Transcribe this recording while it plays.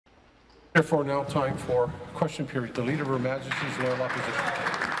Therefore, now time for question period. The Leader of Her Majesty's Loyal Opposition.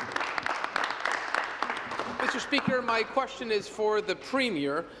 Mr. Speaker, my question is for the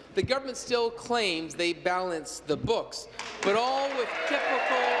Premier. The government still claims they balance the books, but all with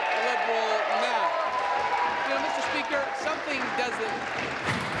typical Liberal math. You know, Mr. Speaker, something doesn't...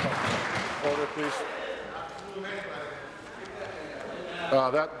 Order, please.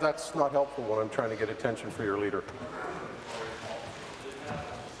 That's not helpful when I'm trying to get attention for your leader.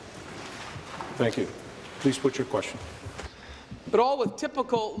 Thank you. Please put your question. But all with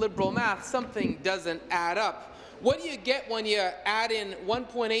typical Liberal math, something doesn't add up. What do you get when you add in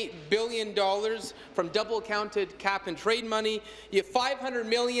 $1.8 billion from double-counted cap-and-trade money? You have $500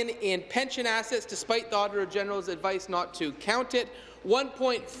 million in pension assets, despite the Auditor General's advice not to count it,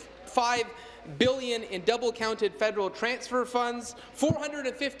 $1.5 billion in double-counted federal transfer funds,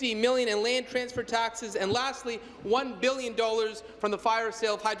 $450 million in land transfer taxes, and lastly, $1 billion from the fire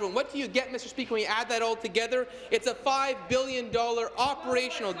sale of hydro. And what do you get, Mr. Speaker, when you add that all together? It's a $5 billion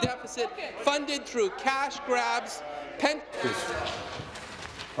operational deficit funded through cash grabs.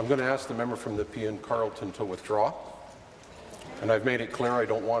 I'm going to ask the member from the Nepean Carleton to withdraw, and I've made it clear I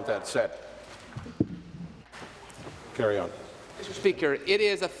don't want that set. Carry on. Mr. Speaker, it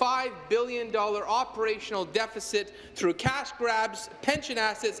is a $5 billion operational deficit through cash grabs, pension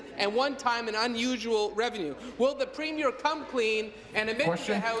assets, and one-time and unusual revenue. Will the Premier come clean and admit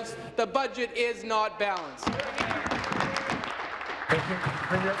to the House the budget is not balanced? Thank you.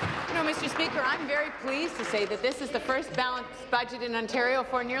 Premier. Mr. Speaker, I'm very pleased to say that this is the first balanced budget in Ontario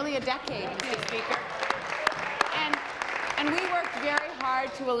for nearly a decade, Mr. Speaker. And we worked very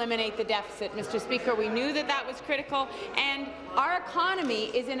hard to eliminate the deficit, Mr. Speaker. We knew that that was critical, and our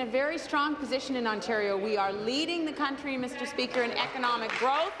economy is in a very strong position in Ontario. We are leading the country, Mr. Speaker, in economic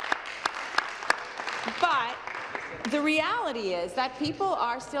growth, but the reality is that people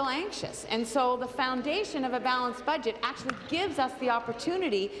are still anxious, and so the foundation of a balanced budget actually gives us the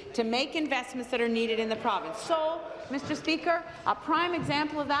opportunity to make investments that are needed in the province. So, Mr. Speaker, a prime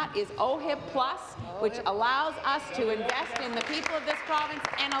example of that is OHIP Plus, which allows us to invest in the people of this province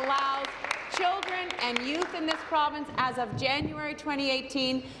and allows children and youth in this province as of January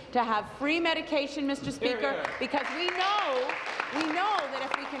 2018 to have free medication, Mr. Speaker, because we know that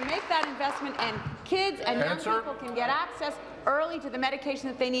if we can make that investment and kids and young people can get access early to the medication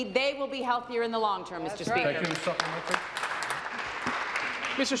that they need, they will be healthier in the long term, Mr. Speaker. Thank you. Supplementary.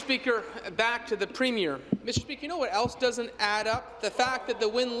 Mr. Speaker, back to the Premier. Mr. Speaker, you know what else doesn't add up? The fact that the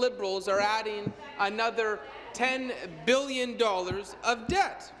Wynne Liberals are adding another $10 billion of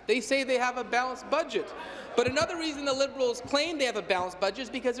debt. They say they have a balanced budget. But another reason the Liberals claim they have a balanced budget is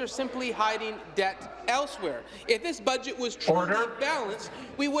because they're simply hiding debt elsewhere. If this budget was truly balanced,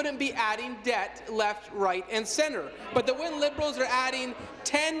 we wouldn't be adding debt left, right, and centre. But the Wynne Liberals are adding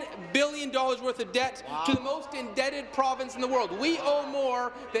 $10 billion worth of debt to the most indebted province in the world. We owe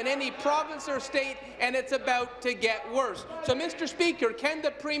more than any province or state, and it's about to get worse. So, Mr. Speaker, can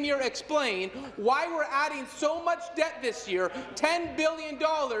the Premier explain why we're adding so much debt this year, $10 billion,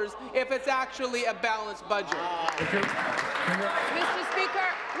 if it's actually a balanced budget? Mr. Speaker,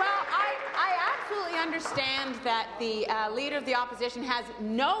 well, I absolutely understand that the Leader of the Opposition has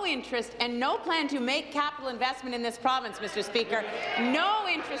no interest and no plan to make capital investment in this province, Mr. Speaker. No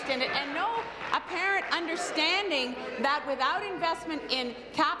interest in it and no apparent understanding that without investment in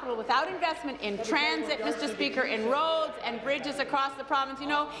capital, without investment in transit, Mr. Speaker, in roads and bridges across the province, you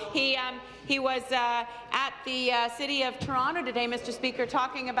know, he was at the City of Toronto today, Mr. Speaker,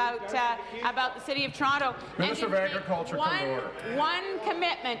 talking about the City of Toronto. Minister of Agriculture, one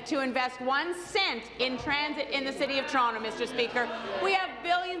commitment to invest 1 cent in transit in the City of Toronto, Mr. Speaker. We have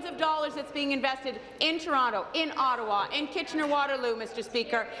billions of dollars that's being invested in Toronto, in Ottawa, in Kitchener-Waterloo, Mr.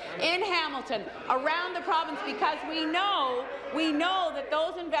 Speaker, in Hamilton, around the province, because we know that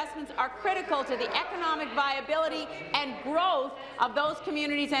those investments are critical to the economic viability and growth of those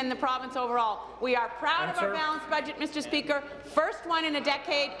communities and the province overall. We are proud of our balanced budget, Mr. Speaker, first one in a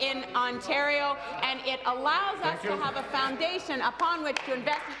decade in Ontario, and it allows us to have a foundation upon which to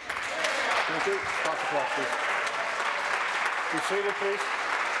invest. Thank you. Stop the clock, please. Be seated, please.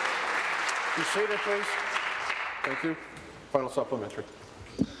 Be seated, please. Thank you. Final supplementary.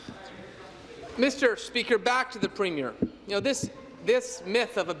 Mr. Speaker, back to the Premier. You know, this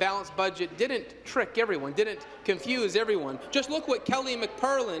myth of a balanced budget didn't trick everyone, didn't confuse everyone. Just look what Kelly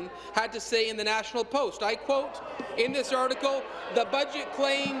McParlin had to say in the National Post. I quote in this article, "The budget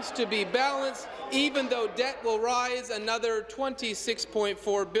claims to be balanced even though debt will rise another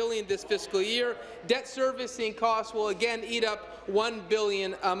 $26.4 billion this fiscal year. Debt servicing costs will again eat up $1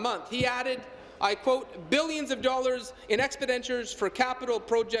 billion a month." He added, I quote, billions of dollars in expenditures for capital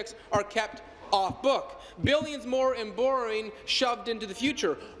projects are kept off book. Billions more in borrowing shoved into the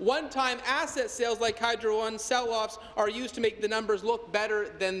future. One-time asset sales like Hydro One sell-offs are used to make the numbers look better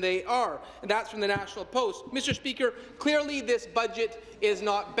than they are. And that's from the National Post. Mr. Speaker, clearly this budget is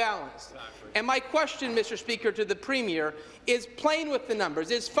not balanced. And my question, Mr. Speaker, to the Premier is playing with the numbers.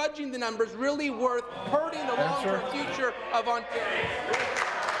 Is fudging the numbers really worth hurting the long-term future of Ontario?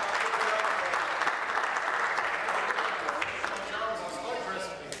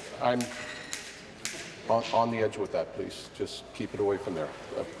 I'm on the edge with that, please. Just keep it away from there.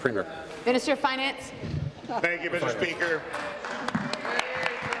 Premier. Minister of Finance. Thank you, Mr. Speaker.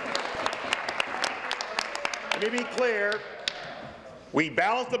 Let me be clear. We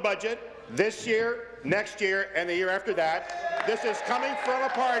balanced the budget this year, next year, and the year after that. This is coming from a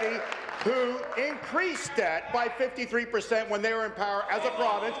party who increased debt by 53% when they were in power as a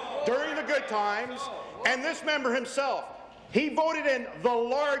province during the good times, and this member himself, he voted in the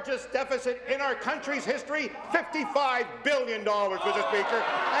largest deficit in our country's history, $55 billion, Mr. Speaker,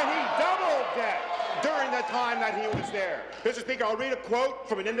 and he doubled debt during the time that he was there. Mr. Speaker, I'll read a quote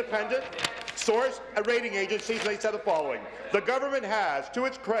from an independent source, a rating agency. They said the following: the government has, to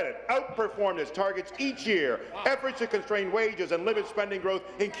its credit, outperformed its targets each year. Efforts to constrain wages and limit spending growth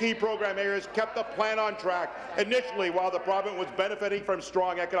in key program areas kept the plan on track, initially while the province was benefiting from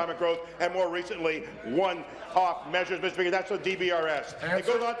strong economic growth, and more recently, one-off measures. Mr. Speaker, that's the DBRS. It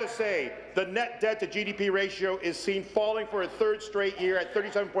goes on to say the net debt to GDP ratio is seen falling for a third straight year at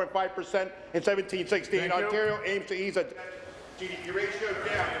 37.5% in 17-16. Ontario aims to ease a GDP ratio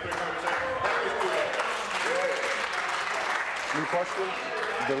down to 35%. New question.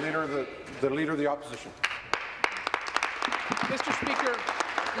 The leader of the opposition. Mr. Speaker,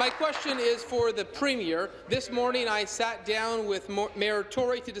 my question is for the Premier. This morning I sat down with Mayor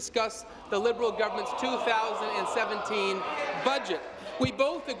Tory to discuss the Liberal government's 2017 budget. We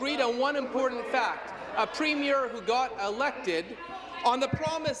both agreed on one important fact: a Premier who got elected on the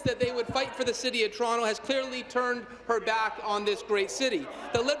promise that they would fight for the City of Toronto has clearly turned her back on this great city.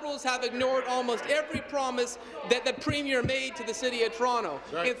 The Liberals have ignored almost every promise that the Premier made to the City of Toronto.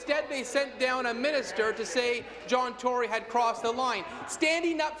 Right. Instead, they sent down a minister to say John Tory had crossed the line.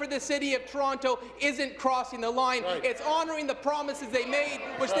 Standing up for the City of Toronto isn't crossing the line. Right. It's honouring the promises they made,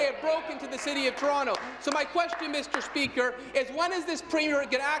 which they have broken to the City of Toronto. So my question, Mr. Speaker, is when is this Premier going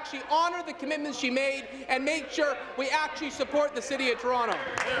to actually honour the commitments she made and make sure we actually support the City of Toronto?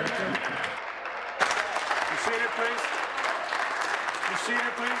 Be seated, please. Be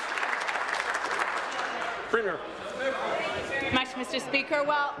seated, please. Premier. Much, Mr. Speaker.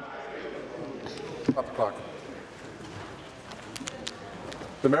 Well, Stop the clock.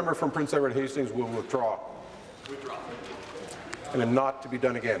 The member from Prince Edward Hastings will withdraw. And not to be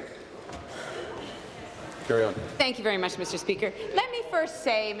done again. Carry on. Thank you very much, Mr. Speaker. Let me first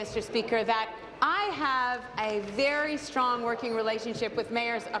say, Mr. Speaker, that I have a very strong working relationship with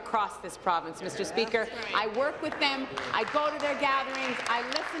mayors across this province, Mr. Speaker. I work with them, I go to their gatherings, I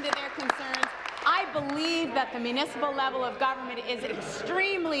listen to their concerns. I believe that the municipal level of government is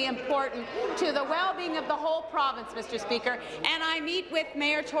extremely important to the well-being of the whole province, Mr. Speaker, and I meet with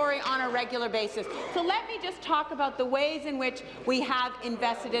Mayor Tory on a regular basis. So let me just talk about the ways in which we have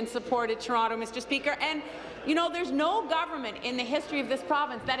invested and supported Toronto, Mr. Speaker. And you know, there's no government in the history of this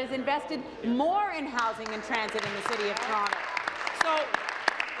province that has invested more in housing and transit in the City of Toronto.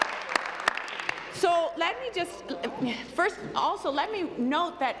 So let me just first also let me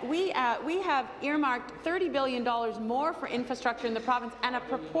note that we have earmarked $30 billion more for infrastructure in the province, and a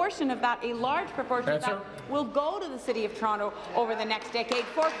proportion of that, a large proportion of that, will go to the City of Toronto over the next decade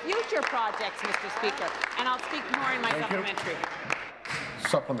for future projects, Mr. Speaker. And I'll speak more in my supplementary.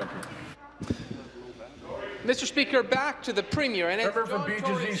 Supplementary. Mr. Speaker, back to the Premier. And member from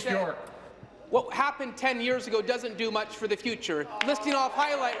Beaches East York. What happened 10 years ago doesn't do much for the future. Listing off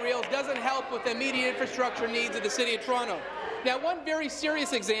highlight reels doesn't help with the immediate infrastructure needs of the City of Toronto. Now, one very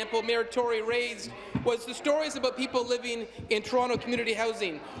serious example Mayor Tory raised was the stories about people living in Toronto community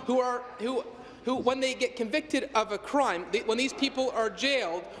housing who, when they get convicted of a crime, when these people are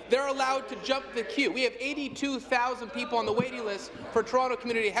jailed, they're allowed to jump the queue. We have 82,000 people on the waiting list for Toronto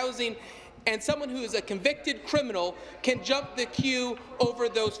community housing, and someone who is a convicted criminal can jump the queue over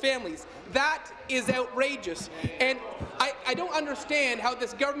those families. That is outrageous. And I don't understand how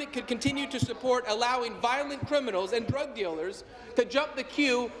this government could continue to support allowing violent criminals and drug dealers to jump the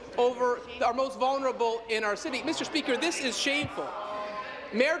queue over our most vulnerable in our city. Mr. Speaker, this is shameful.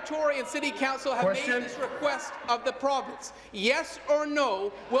 Mayor Tory and City Council have made this request of the province. Yes or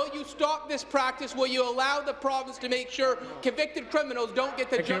no, will you stop this practice? Will you allow the province to make sure convicted criminals don't get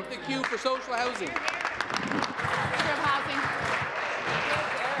to jump the queue for social housing?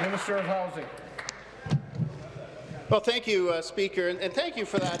 Minister of Housing. Well, thank you, Speaker, and thank you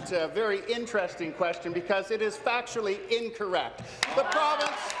for that very interesting question, because it is factually incorrect. The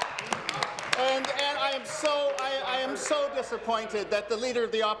province, and I am so disappointed that the Leader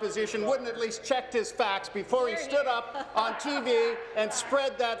of the Opposition wouldn't at least check his facts before he stood up on TV and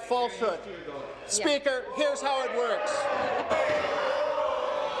spread that falsehood. Speaker, here's how it works.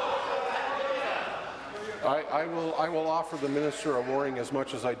 I will offer the Minister a warning as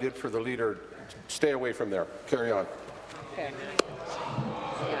much as I did for the Leader. Stay away from there. Carry on. Okay.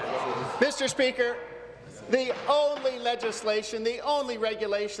 Mr. Speaker, the only legislation, the only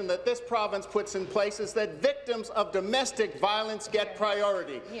regulation that this province puts in place is that victims of domestic violence get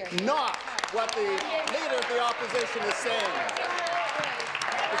priority, not what the Leader of the Opposition is saying.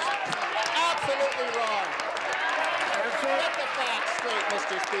 It's absolutely wrong. Get the facts straight,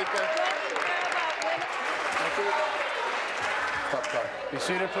 Mr. Speaker. Stop time. Be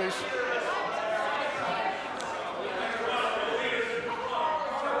seated, please.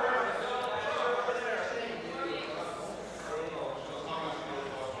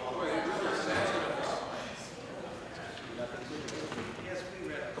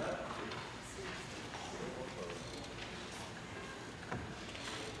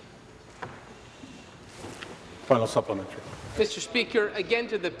 Final supplementary. Mr. Speaker, again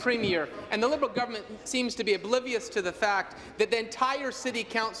to the Premier, and the Liberal government seems to be oblivious to the fact that the entire City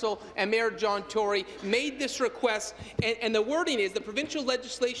Council and Mayor John Tory made this request, and the wording is the provincial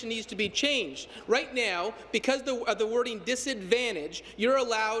legislation needs to be changed. Right now, because of the wording disadvantage, you're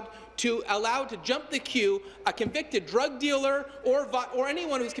allowed to jump the queue a convicted drug dealer or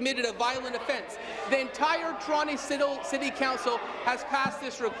anyone who's committed a violent offence. The entire Toronto City Council has passed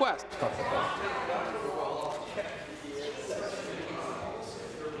this request.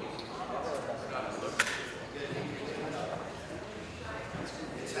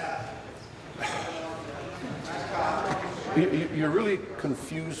 You really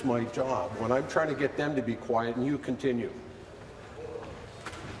confuse my job when I'm trying to get them to be quiet and you continue.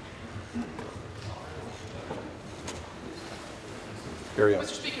 Mr.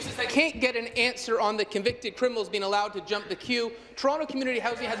 Speaker, since I can't get an answer on the convicted criminals being allowed to jump the queue, Toronto Community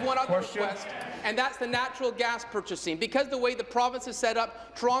Housing has one other request, and that's the natural gas purchasing. Because the way the province is set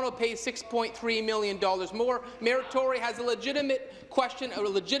up, Toronto pays $6.3 million more. Mayor Tory has a legitimate question, a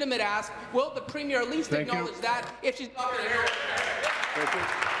legitimate ask. Will the Premier at least acknowledge that if she's not going to hear it? Thank you.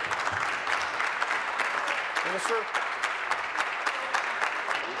 Minister.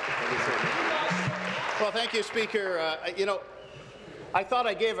 Well, thank you, Speaker. I thought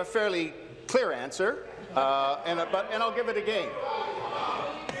I gave a fairly clear answer, and I'll give it again.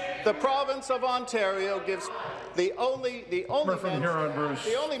 The province of Ontario gives the only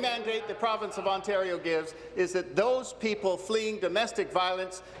mandate the province of Ontario gives is that those people fleeing domestic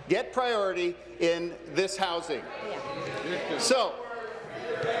violence get priority in this housing. Yeah. So,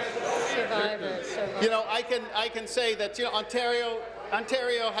 I can say that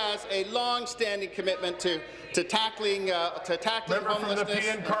Ontario has a long-standing commitment to tackling homelessness,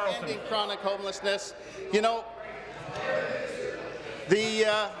 ending chronic homelessness.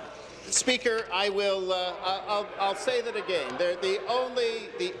 Speaker, I'll say that again. The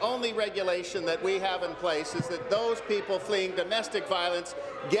only regulation that we have in place is that those people fleeing domestic violence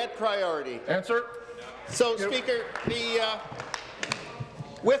get priority. Answer. So, Speaker,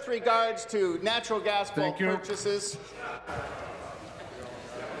 with regards to natural gas bulk purchases.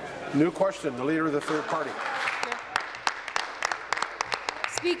 New question, the Leader of the Third Party.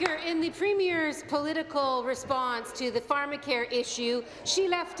 Speaker, in the Premier's political response to the pharmacare issue, she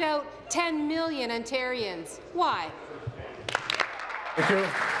left out 10 million Ontarians. Why? Thank you.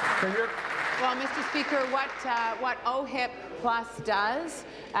 Premier. Well, Mr. Speaker, what OHIP Plus does,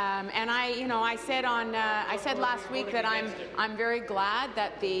 and I said last week that I'm very glad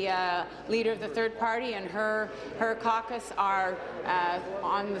that the Leader of the Third Party and her caucus are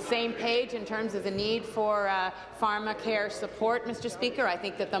on the same page in terms of the need for pharmacare support, Mr. Speaker. I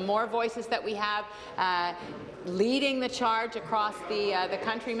think that the more voices that we have leading the charge across the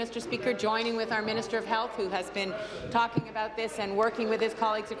country, Mr. Speaker, joining with our Minister of Health, who has been talking about this and working with his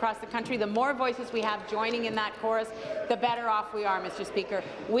colleagues across the country, the more voices we have joining in that chorus, the better off we are, Mr. Speaker.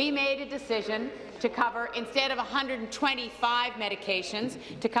 We made a decision to cover, instead of 125 medications,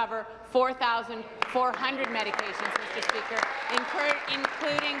 to cover 4,400 medications, Mr. Speaker,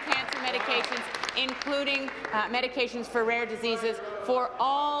 including cancer medications, including medications for rare diseases for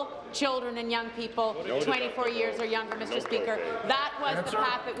all children and young people 24 years or younger, Mr. Speaker. That was the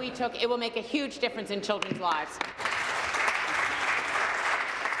path that we took. It will make a huge difference in children's lives.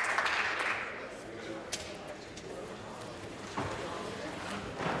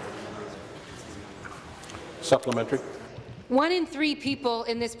 Supplementary. 1 in 3 people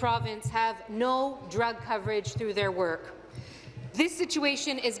in this province have no drug coverage through their work. This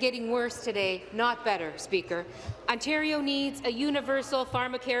situation is getting worse today, not better, Speaker. Ontario needs a universal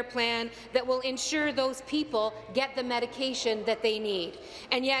pharmacare plan that will ensure those people get the medication that they need.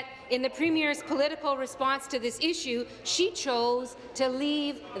 And yet, in the Premier's political response to this issue, she chose to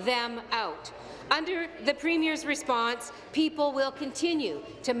leave them out. Under the Premier's response, people will continue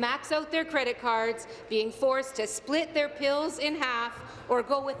to max out their credit cards, being forced to split their pills in half or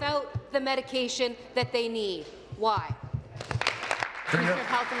go without the medication that they need. Why? Minister of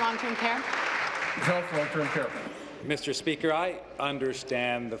Health and Long-Term Care. Health and Long-Term Care. Mr. Speaker, I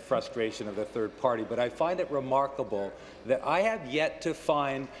understand the frustration of the third party, but I find it remarkable that I have yet to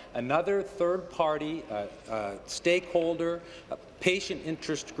find another third party, stakeholder, a patient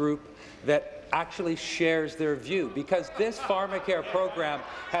interest group that actually shares their view, because this pharmacare program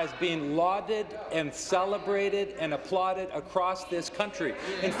has been lauded and celebrated and applauded across this country.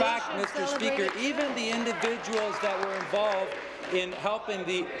 In fact, Mr. Speaker, even the individuals that were involved in helping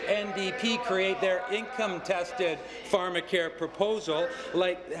the NDP create their income-tested pharmacare proposal,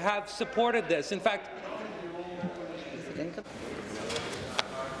 have supported this. In fact,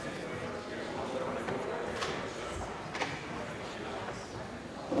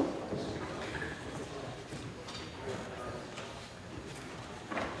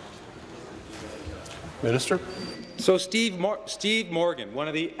 Minister. So Steve Morgan, one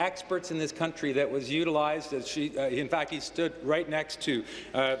of the experts in this country that was utilized, as in fact, he stood right next to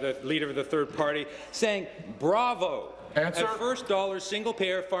the leader of the third party, saying, bravo, Answer. at first dollar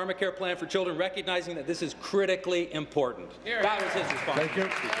single-payer pharmacare plan for children, recognizing that this is critically important. That was his response. Thank you.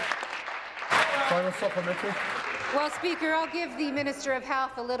 Final supplementary. Well, Speaker, I'll give the Minister of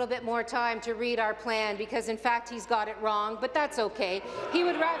Health a little bit more time to read our plan because, in fact, he's got it wrong, but that's okay. He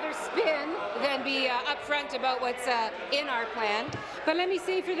would rather spin than be upfront about what's in our plan. But let me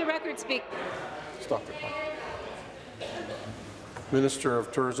say for the record, Speaker. Stop the clock. Minister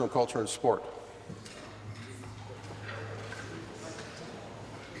of Tourism, Culture and Sport.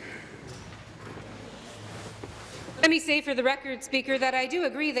 Let me say for the record, Speaker, that I do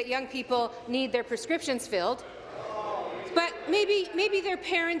agree that young people need their prescriptions filled. But maybe their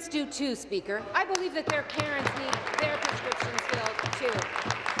parents do too, Speaker. I believe that their parents need their prescriptions filled too.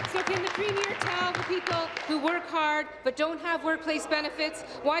 So can the Premier tell the people who work hard but don't have workplace benefits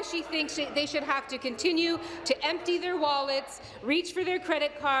why she thinks they should have to continue to empty their wallets, reach for their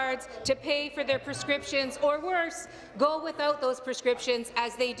credit cards to pay for their prescriptions, or worse, go without those prescriptions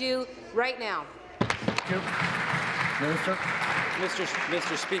as they do right now? Thank you. Minister.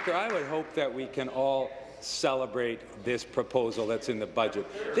 Mr. Speaker, I would hope that we can all celebrate this proposal that's in the budget.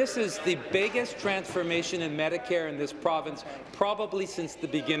 This is the biggest transformation in Medicare in this province probably since the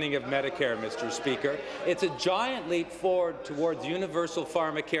beginning of Medicare, Mr. Speaker. It's a giant leap forward towards universal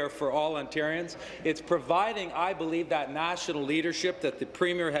pharmacare for all Ontarians. It's providing, I believe, that national leadership that the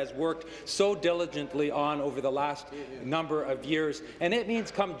Premier has worked so diligently on over the last number of years. And it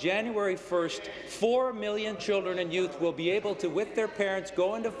means come January 1st, 4 million children and youth will be able to, with their parents,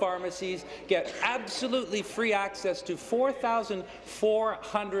 go into pharmacies, get absolutely free access to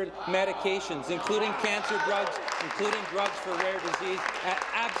 4,400 medications, including cancer drugs, including drugs for rare disease, at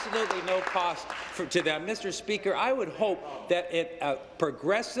absolutely no cost to them. Mr. Speaker, I would hope that a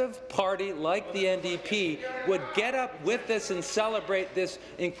progressive party like the NDP would get up with this and celebrate this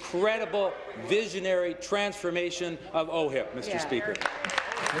incredible visionary transformation of OHIP, Mr. Speaker.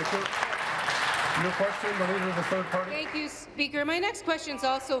 Thank you. New question, the Leader of the Third Party. Thank you, Speaker. My next question is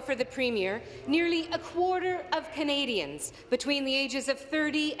also for the Premier. Nearly a quarter of Canadians between the ages of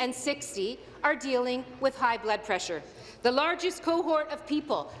 30 and 60 are dealing with high blood pressure. The largest cohort of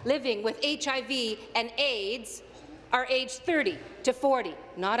people living with HIV and AIDS are aged 30 to 40,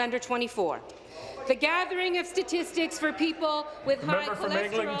 not under 24. The gathering of statistics for people with high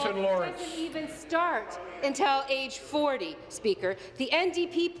cholesterol doesn't even start until age 40, Speaker. The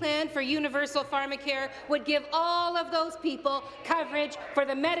NDP plan for universal pharmacare would give all of those people coverage for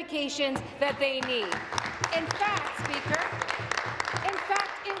the medications that they need. In fact, Speaker,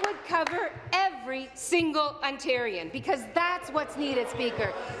 it would cover every single Ontarian, because that's what's needed,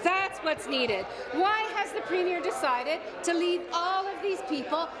 Speaker. That's what's needed. Why has the Premier decided to leave all of these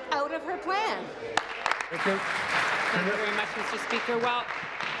people out of her plan? Thank you. Thank you very much, Mr. Speaker. Well,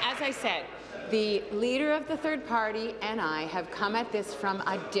 as I said, the Leader of the Third Party and I have come at this from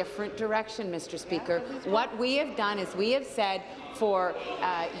a different direction, Mr. Speaker. What we have done is we have said for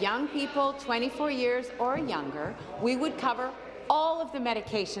young people 24 years or younger, we would cover all of the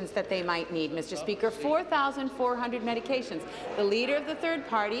medications that they might need, Mr. Speaker, 4,400 medications. The Leader of the Third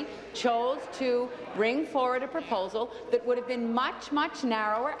Party chose to bring forward a proposal that would have been much, much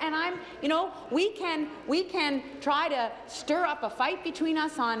narrower, and we can try to stir up a fight between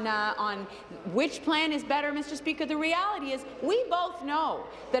us on which plan is better, Mr. Speaker. The reality is we both know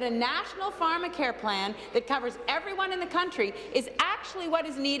that a national pharmacare plan that covers everyone in the country is actually what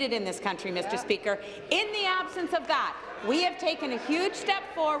is needed in this country, Mr. Speaker. In the absence of that, we have taken a huge step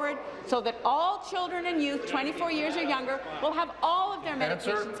forward so that all children and youth 24 years or younger will have all of their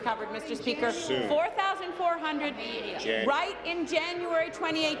medications covered, Mr. Speaker. 4,400 right in January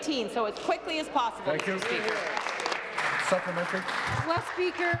 2018, so as quickly as possible, Thank you. Mr. Speaker. Supplementary. Well,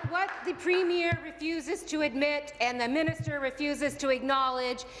 Speaker, what the Premier refuses to admit and the Minister refuses to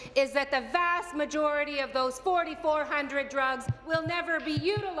acknowledge is that the vast majority of those 4,400 drugs will never be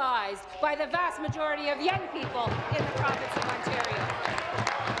utilized by the vast majority of young people in the province of Ontario.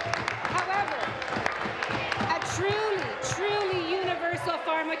 However, a truly universal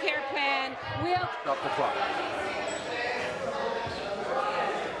pharmacare plan will— Stop the clock.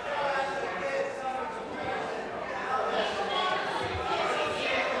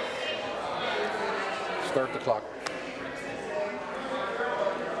 Start the clock.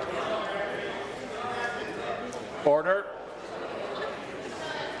 Order.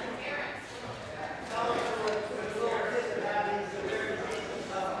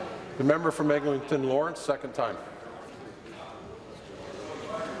 The member from Eglinton Lawrence, second time.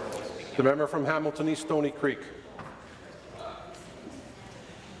 The member from Hamilton East Stony Creek.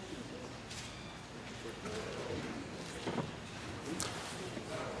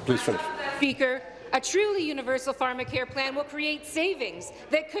 Please finish. Speaker, a truly universal pharmacare plan will create savings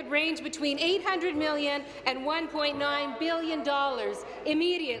that could range between $800 million and $1.9 billion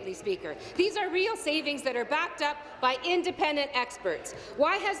immediately, Speaker. These are real savings that are backed up by independent experts.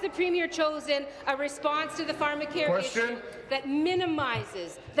 Why has the Premier chosen a response to the pharmacare issue that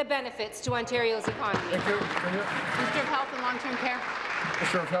minimizes the benefits to Ontario's economy? Thank you. Minister of Health and Long-Term Care.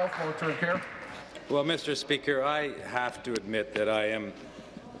 Minister of Health, Long-Term Care. Well, Mr. Speaker, I have to admit that I am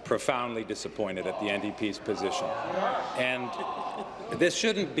profoundly disappointed at the NDP's position. And this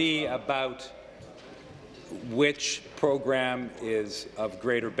shouldn't be about which program is of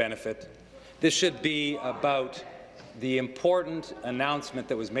greater benefit. This should be about the important announcement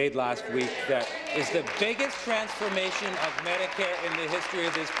that was made last week that is the biggest transformation of Medicare in the history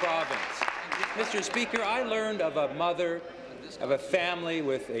of this province. Mr. Speaker, I learned of a mother of a family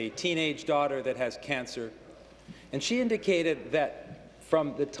with a teenage daughter that has cancer, and she indicated that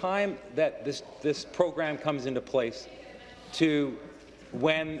from the time that this program comes into place to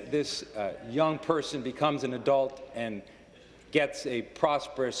when this young person becomes an adult and gets a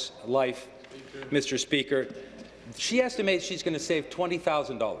prosperous life, Mr. Speaker, she estimates she's going to save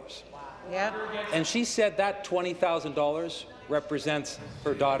 $20,000. Yeah. And she said that $20,000 represents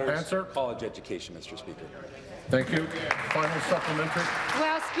her daughter's college education, Mr. Speaker. Thank you. Final supplementary.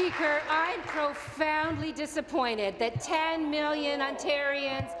 Well, Speaker, I'm profoundly disappointed that 10 million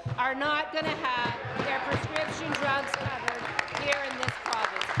Ontarians are not going to have their prescription drugs covered here in this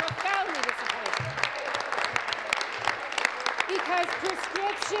province. Profoundly disappointed. Because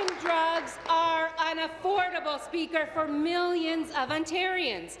prescription drugs are unaffordable, Speaker, for millions of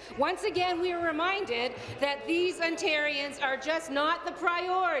Ontarians. Once again, we are reminded that these Ontarians are just not the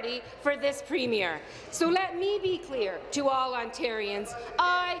priority for this Premier. So let me be clear to all Ontarians,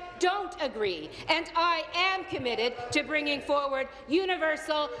 I don't agree, and I am committed to bringing forward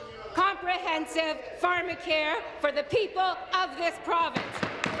universal, comprehensive pharmacare for the people of this province,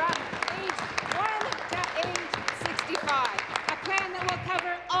 from age 1 to age 65. A plan that will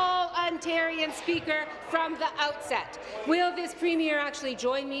cover all Ontarians, Speaker, from the outset. Will this Premier actually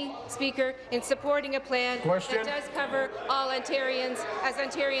join me, Speaker, in supporting a plan that does cover all Ontarians, as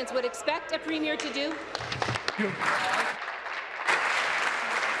Ontarians would expect a Premier to do? Be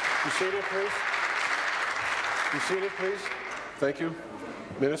seated, please. Be seated, please. Thank you.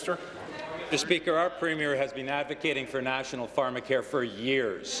 Minister. Mr. Speaker, our Premier has been advocating for national pharmacare for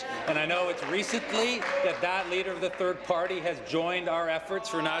years, and I know it's recently that leader of the third party has joined our efforts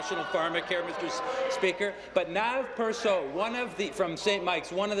for national pharmacare, Mr. Speaker. But Nav Perso, from St.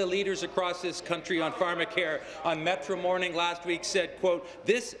 Mike's, one of the leaders across this country on pharmacare, on Metro Morning last week said, quote,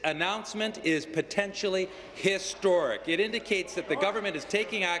 "This announcement is potentially historic. It indicates that the government is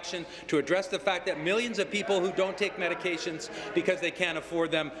taking action to address the fact that millions of people who don't take medications because they can't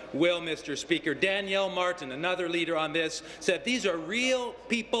afford them will, Mr. Speaker." Danielle Martin, another leader on this, said these are real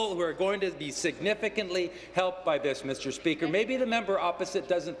people who are going to be significantly helped by this, Mr. Speaker. Maybe the member opposite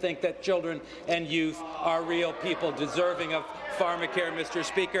doesn't think that children and youth are real people deserving of pharmacare, Mr.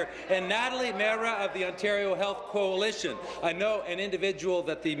 Speaker. And Natalie Mehra of the Ontario Health Coalition, I know an individual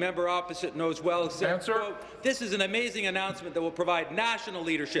that the member opposite knows well, said, quote, "This is an amazing announcement that will provide national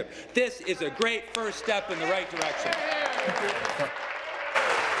leadership. This is a great first step in the right direction."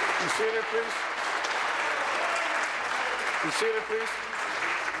 Be seated, please. Be seated, please.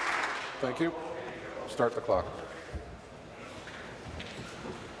 Thank you. Start the clock.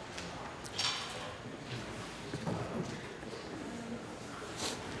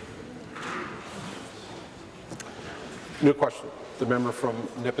 New question. The member from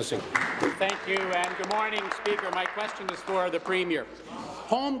Nipissing. Thank you, and good morning, Speaker. My question is for the Premier.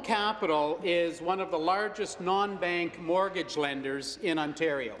 Home Capital is one of the largest non-bank mortgage lenders in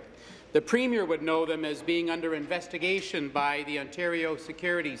Ontario. The Premier would know them as being under investigation by the Ontario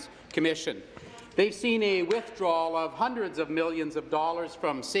Securities Commission. They've seen a withdrawal of hundreds of millions of dollars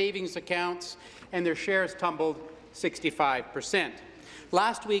from savings accounts, and their shares tumbled 65%.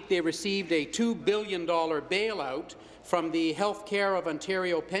 Last week, they received a $2 billion bailout from the Health Care of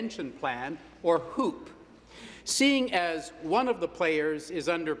Ontario Pension Plan, or HOOP. Seeing as one of the players is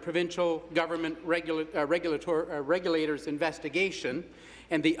under provincial government regulators' investigation,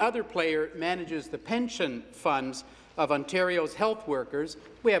 and the other player manages the pension funds of Ontario's health workers,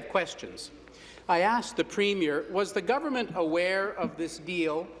 we have questions. I asked the Premier, was the government aware of this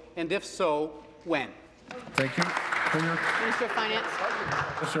deal, and if so, when? Thank you. Premier. Minister of Finance.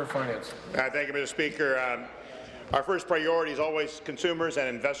 Minister of Finance. Thank you, Mr. Speaker. Our first priority is always consumers and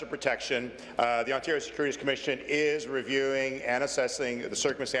investor protection. The Ontario Securities Commission is reviewing and assessing the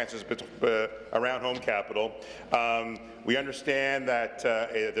circumstances around Home Capital. We understand that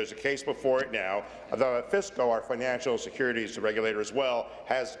there's a case before it now. The FSCO, our financial securities regulator as well,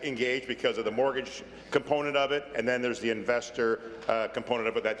 has engaged because of the mortgage component of it, and then there's the investor component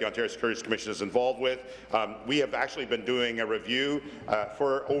of it that the Ontario Securities Commission is involved with. We have actually been doing a review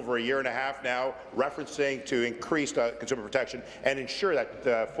for over a year and a half now, referencing to increased consumer protection and ensure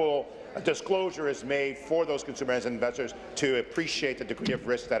that full disclosure is made for those consumers and investors to appreciate the degree of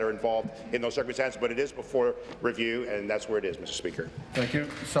risk that are involved in those circumstances, but it is before review, and that's where it is, Mr. Speaker. Thank you.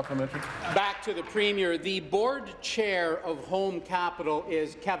 Supplementary. Back to the Premier. The board chair of Home Capital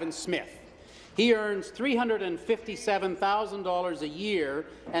is Kevin Smith. He earns $357,000 a year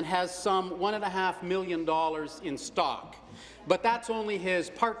and has some $1.5 million in stock. But that's only his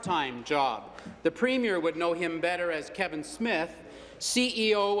part-time job. The Premier would know him better as Kevin Smith,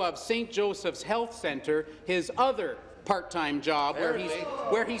 CEO of St. Joseph's Health Centre, his other part-time job where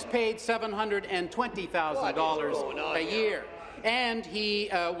he's paid $720,000 a year. And he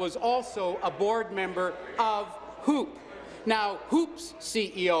was also a board member of HOOP. Now, HOOP's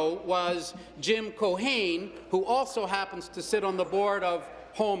CEO was Jim Cohane, who also happens to sit on the board of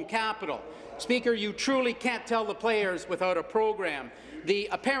Home Capital. Speaker, you truly can't tell the players without a program. The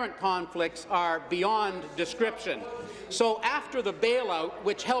apparent conflicts are beyond description. So after the bailout,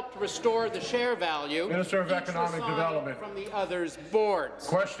 which helped restore the share value, Minister of Economic Development from the other's boards.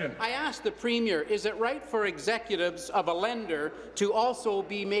 Question. I asked the Premier, is it right for executives of a lender to also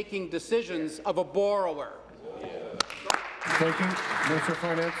be making decisions of a borrower? Thank you. Minister of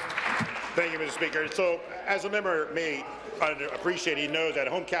Finance. Thank you, Mr. Speaker. So, as a member may appreciate, he knows that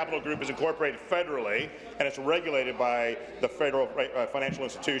Home Capital Group is incorporated federally, and it's regulated by the federal financial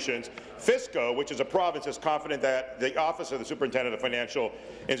institutions. FSCO, which is a province, is confident that the Office of the Superintendent of Financial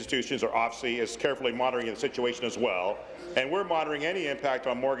Institutions, or OFSI, is carefully monitoring the situation as well, and we're monitoring any impact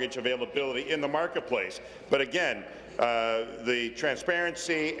on mortgage availability in the marketplace. But again, the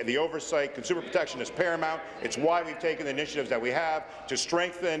transparency, the oversight, consumer protection is paramount. It's why we've taken the initiatives that we have to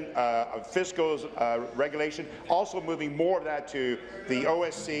strengthen FSCO's regulation, also moving more of that to the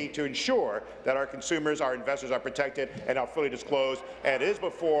OSC to ensure that our consumers, our investors are protected and are fully disclosed. And it is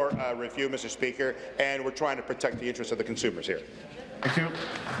before review, Mr. Speaker, and we're trying to protect the interests of the consumers here. Thank you.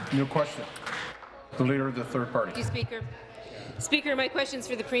 New question. The Leader of the Third Party. Thank you, Speaker. Speaker, my question is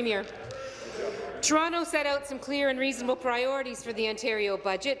for the Premier. Toronto set out some clear and reasonable priorities for the Ontario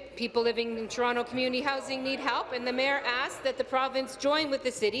budget. People living in Toronto community housing need help, and the Mayor asked that the province join with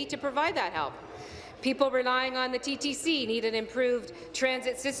the city to provide that help. People relying on the TTC need an improved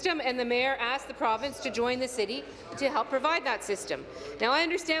transit system, and the Mayor asked the province to join the city to help provide that system. Now, I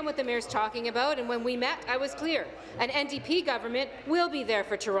understand what the Mayor's talking about, and when we met, I was clear. An NDP government will be there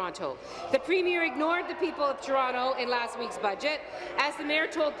for Toronto. The Premier ignored the people of Toronto in last week's budget, as the Mayor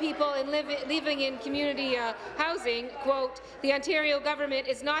told people living in community housing, quote, "The Ontario government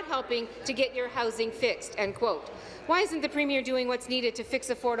is not helping to get your housing fixed," end quote. Why isn't the Premier doing what's needed to fix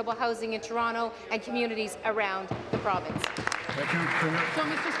affordable housing in Toronto and communities around the province? Thank you, Premier. So,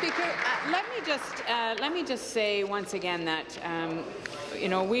 Mr. Speaker, let me just say once again that you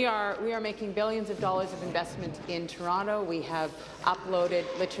know, we are making billions of dollars of investment in Toronto. We have uploaded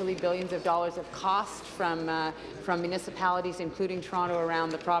literally billions of dollars of cost from municipalities, including Toronto, around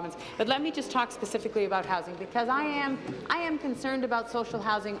the province. But let me just talk specifically about housing, because I am concerned about social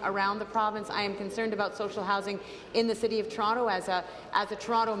housing around the province. I am concerned about social housing in the City of Toronto. As a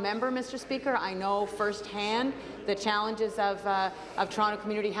Toronto member, Mr. Speaker, I know firsthand the challenges of Toronto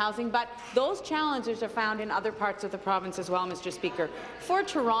community housing, but those challenges are found in other parts of the province as well, Mr. Speaker. For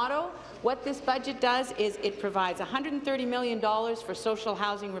Toronto, what this budget does is it provides $130 million for social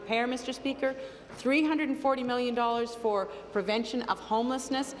housing repair, Mr. Speaker, $340 million for prevention of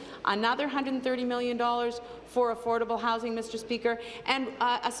homelessness, another $130 million for affordable housing, Mr. Speaker, and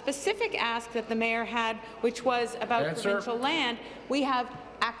a specific ask that the Mayor had, which was about provincial land. We have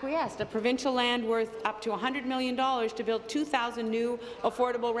acquiesced a provincial land worth up to $100 million to build 2,000 new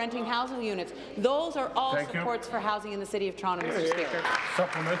affordable renting housing units. Those are all supports for housing in the City of Toronto, Mr. Speaker.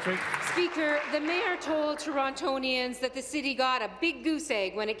 Supplementary. Speaker, the Mayor told Torontonians that the city got a big goose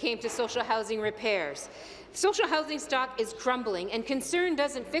egg when it came to social housing repairs. Social housing stock is crumbling, and concern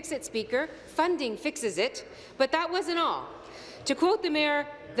doesn't fix it, Speaker. Funding fixes it. But that wasn't all. To quote the Mayor,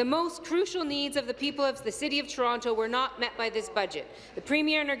 "The most crucial needs of the people of the City of Toronto were not met by this budget. The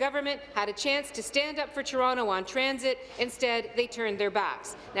Premier and her government had a chance to stand up for Toronto on transit. Instead, they turned their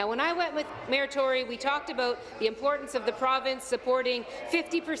backs." Now, when I went with Mayor Tory, we talked about the importance of the province supporting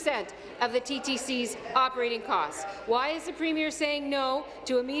 50% of the TTC's operating costs. Why is the Premier saying no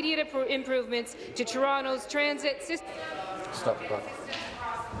to immediate improvements to Toronto's transit system? Stop the clock.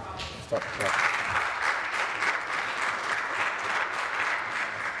 Stop the clock.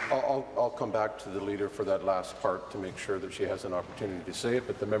 I'll come back to the Leader for that last part to make sure that she has an opportunity to say it,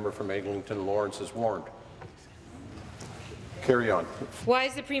 but the member from Eglinton Lawrence is warned. Carry on. Why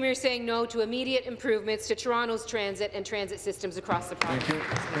is the Premier saying no to immediate improvements to Toronto's transit and transit systems across the province? Thank you.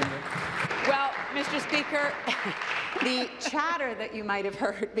 Well, Mr. Speaker, the chatter that you might have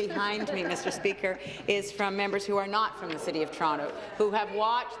heard behind me, Mr. Speaker, is from members who are not from the City of Toronto, who have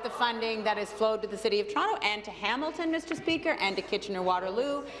watched the funding that has flowed to the City of Toronto and to Hamilton, Mr. Speaker, and to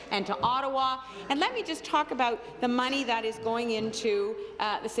Kitchener-Waterloo and to Ottawa. And let me just talk about the money that is going into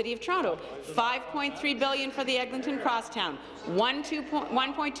the City of Toronto. $5.3 billion for the Eglinton Crosstown,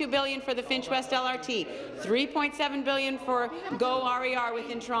 $1.2 billion for the Finch West LRT, $3.7 billion for GO RER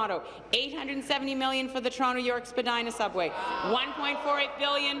within Toronto, $870 million for the Toronto-York Spadina subway, $1.48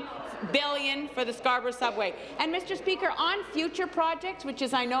 billion for the Scarborough subway. And, Mr. Speaker, on future projects, which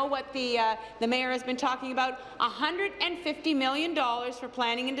is I know what the Mayor has been talking about, $150 million for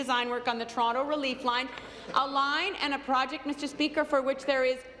planning and design work on the Toronto Relief Line, a line and a project, Mr. Speaker, for which there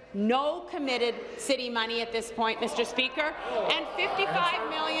is no committed city money at this point, Mr. Speaker, and $55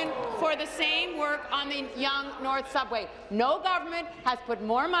 million for the same work on the Yonge North Subway. No government has put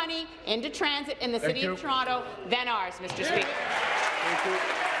more money into transit in the City of Toronto than ours, Mr. Speaker. Thank you.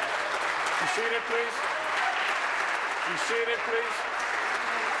 Be seated, please. Be seated, please.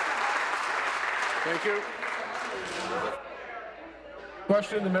 Thank you.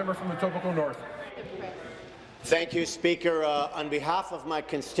 Question, the member from Etobicoke North. Thank you, Speaker. On behalf of my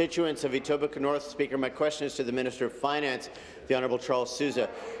constituents of Etobicoke North, Speaker, my question is to the Minister of Finance, the Honourable Charles Sousa.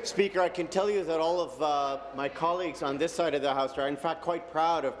 Speaker, I can tell you that all of my colleagues on this side of the House are in fact quite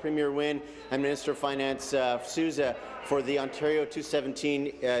proud of Premier Wynne and Minister of Finance Sousa for the Ontario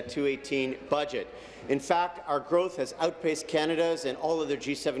 2017-2018 budget. In fact, our growth has outpaced Canada's and all other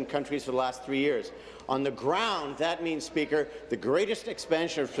G7 countries for the last 3 years. On the ground, that means, Speaker, the greatest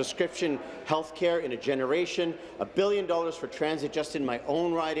expansion of prescription health care in a generation, $1 billion for transit just in my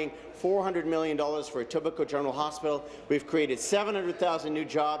own riding, $400 million for Etobicoke General Hospital. We've created 700,000 new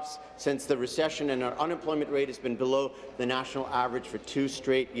jobs since the recession, and our unemployment rate has been below the national average for 2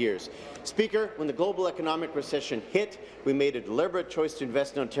 straight years. Speaker, when the global economic recession hit, it. We made a deliberate choice to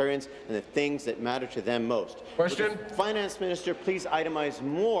invest in Ontarians and the things that matter to them most. Question. Would the Finance Minister please itemize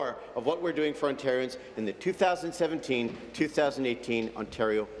more of what we're doing for Ontarians in the 2017-2018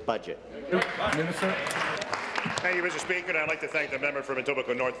 Ontario budget? Minister. Thank you, Mr. Speaker, and I'd like to thank the member from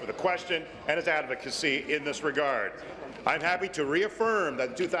Etobicoke North for the question and his advocacy in this regard. I'm happy to reaffirm that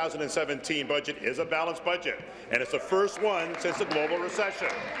the 2017 budget is a balanced budget, and it's the first one since the global recession.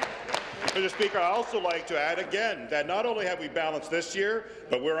 Mr. Speaker, I'd also like to add again that not only have we balanced this year,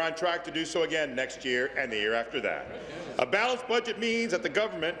 but we're on track to do so again next year and the year after that. A balanced budget means that the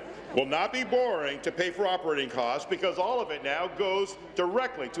government will not be borrowing to pay for operating costs, because all of it now goes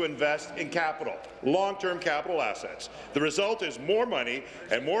directly to invest in capital, long-term capital assets. The result is more money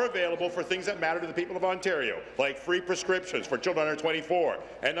and more available for things that matter to the people of Ontario, like free prescriptions for children under 24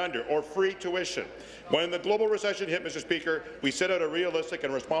 and under, or free tuition. When the global recession hit, Mr. Speaker, we set out a realistic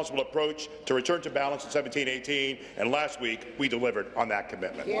and responsible approach to return to balance in 17-18, and last week we delivered on that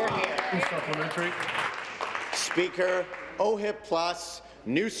commitment. Supplementary. Speaker, OHIP Plus,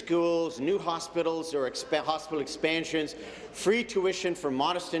 new schools, new hospitals or hospital expansions, free tuition for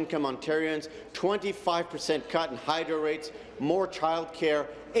modest-income Ontarians, 25% cut in hydro rates, more childcare,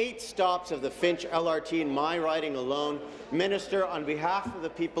 8 stops of the Finch LRT in my riding alone. Minister, on behalf of the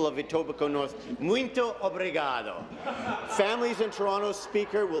people of Etobicoke North, muito obrigado. Families in Toronto,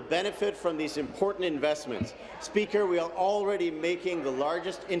 Speaker, will benefit from these important investments. Speaker, we are already making the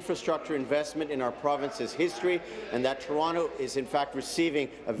largest infrastructure investment in our province's history, and that Toronto is in fact receiving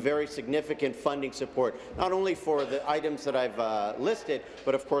a very significant funding support, not only for the items that I've listed,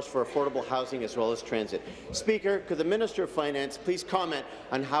 but of course for affordable housing as well as transit. Speaker, could the Minister of Finance please comment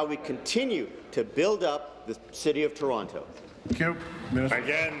on how we continue to build up the City of Toronto? Thank you. Minister.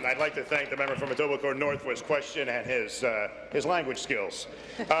 Again, I'd like to thank the member from Etobicoke North for his question and his language skills.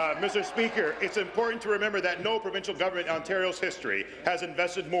 Mr. Speaker, it's important to remember that no provincial government in Ontario's history has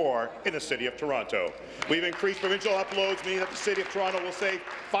invested more in the City of Toronto. We've increased provincial uploads, meaning that the City of Toronto will save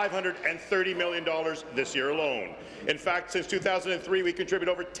 $530 million this year alone. In fact, since 2003, we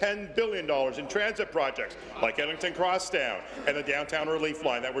contributed over $10 billion in transit projects like Eglinton Crosstown and the Downtown Relief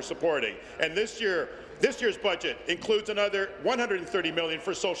Line that we're supporting. And this year's budget includes another $130 million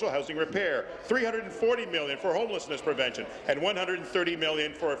for social housing repair, $340 million for homelessness prevention, and $130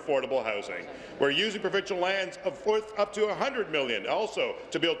 million for affordable housing. We're using provincial lands of worth up to $100 million also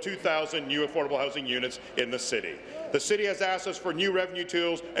to build 2,000 new affordable housing units in the city. The city has asked us for new revenue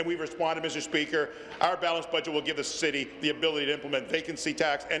tools, and we've responded, Mr. Speaker. Our balanced budget will give the city the ability to implement vacancy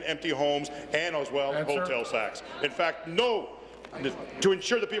tax and empty homes, and as well hotel tax. In fact, to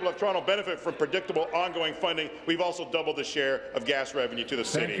ensure the people of Toronto benefit from predictable, ongoing funding, we've also doubled the share of gas revenue to the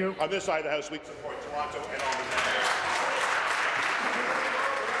city. On this side of the House, we support Toronto and all the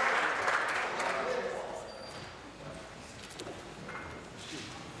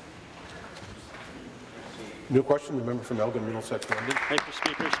New question, the member from Elgin, Middlesex, London. Thank you,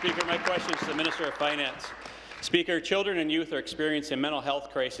 Speaker. Speaker, my question is to the Minister of Finance. Speaker, children and youth are experiencing a mental health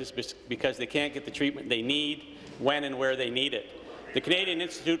crisis because they can't get the treatment they need, when and where they need it. The Canadian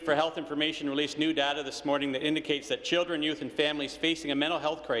Institute for Health Information released new data this morning that indicates that children, youth and families facing a mental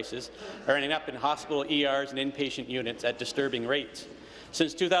health crisis are ending up in hospital ERs and inpatient units at disturbing rates.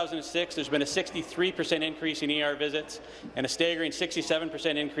 Since 2006, there's been a 63% increase in ER visits and a staggering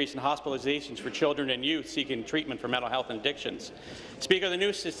 67% increase in hospitalizations for children and youth seeking treatment for mental health and addictions. Speaker, the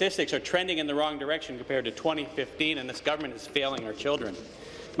new statistics are trending in the wrong direction compared to 2015, and this government is failing our children.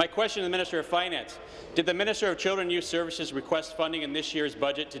 My question to the Minister of Finance: did the Minister of Children and Youth Services request funding in this year's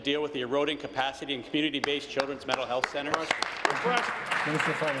budget to deal with the eroding capacity in community-based children's mental health centres?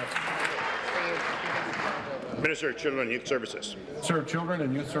 Minister of Finance. Minister of Children and Youth Services. Sir, Children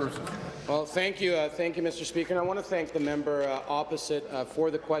and Youth Services. Well, thank you, Mr. Speaker. And I want to thank the member opposite for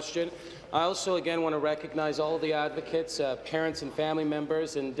the question. I also, again, want to recognize all of the advocates, parents and family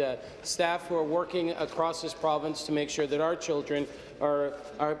members, and staff who are working across this province to make sure that our children are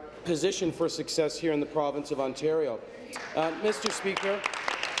positioned for success here in the province of Ontario. Mr. Speaker,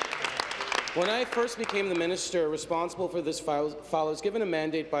 when I first became the minister responsible for this file, I was given a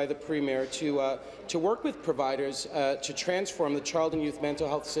mandate by the Premier to work with providers to transform the child and youth mental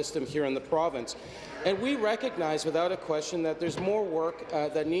health system here in the province. And we recognize without a question that there's more work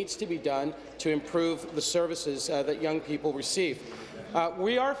that needs to be done to improve the services that young people receive.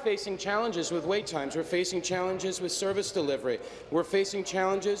 We are facing challenges with wait times. We're facing challenges with service delivery. We're facing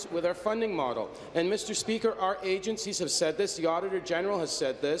challenges with our funding model. And, Mr. Speaker, our agencies have said this, the Auditor General has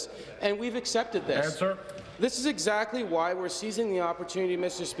said this, and we've accepted this. Answer. This is exactly why we're seizing the opportunity,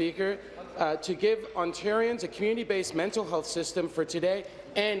 Mr. Speaker, to give Ontarians a community-based mental health system for today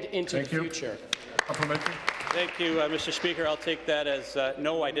and into the future. Complimentary. Thank you, Mr. Speaker. I'll take that as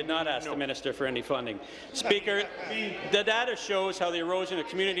no, I did not ask the minister for any funding. Speaker, the data shows how the erosion of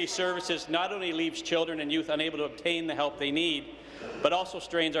community services not only leaves children and youth unable to obtain the help they need, but also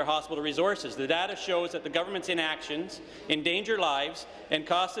strains our hospital resources. The data shows that the government's inactions endanger lives and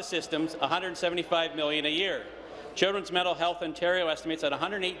cost the systems $175 million a year. Children's Mental Health Ontario estimates that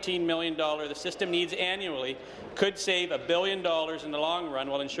 $118 million the system needs annually could save $1 billion in the long run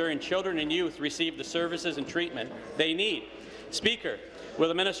while ensuring children and youth receive the services and treatment they need. Speaker, will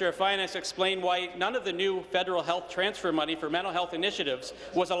the Minister of Finance explain why none of the new federal health transfer money for mental health initiatives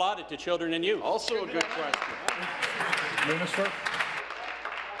was allotted to children and youth? Also a good question. Minister?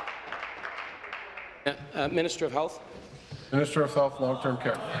 Minister of Health. Minister of Health, Long-Term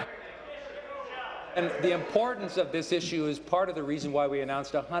Care. And the importance of this issue is part of the reason why we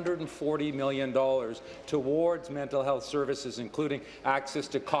announced $140 million towards mental health services, including access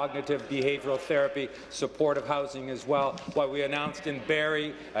to cognitive behavioral therapy, supportive housing as well, why we announced in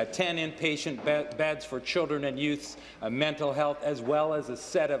Barrie 10 inpatient beds for children and youth mental health, as well as a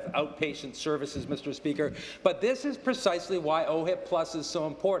set of outpatient services, Mr. Speaker. But this is precisely why OHIP Plus is so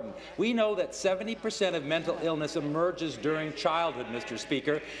important. We know that 70% of mental illness emerges during childhood, Mr.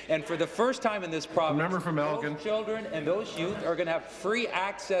 Speaker, and for the first time in this province, those children and those youth are going to have free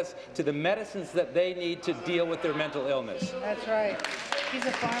access to the medicines that they need to deal with their mental illness. That's right. He's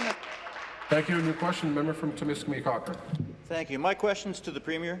a farmer. Thank you. New question, member from Timiskaming Cochrane. Thank you. My question is to the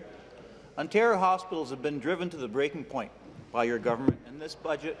Premier. Ontario hospitals have been driven to the breaking point by your government, and this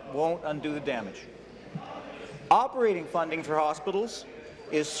budget won't undo the damage. Operating funding for hospitals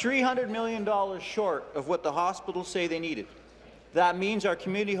is $300 million short of what the hospitals say they needed. That means our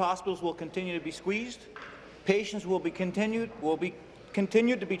community hospitals will continue to be squeezed, patients will be continued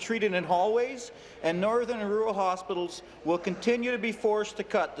to be treated in hallways, and northern and rural hospitals will continue to be forced to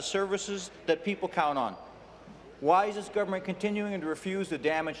cut the services that people count on. Why is this government continuing to refuse the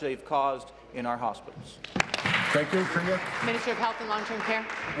damage they've caused in our hospitals? Thank you, Premier. Minister of Health and Long-Term Care.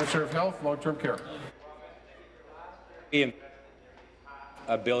 Minister of Health, Long-Term Care. $1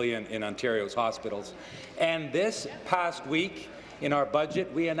 billion in Ontario's hospitals, and this past week, in our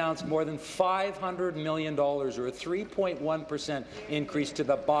budget, we announced more than $500 million, or a 3.1% increase to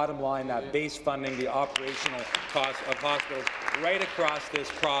the bottom line, that base funding, the operational costs of hospitals right across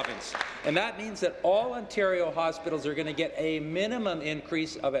this province. And that means that all Ontario hospitals are going to get a minimum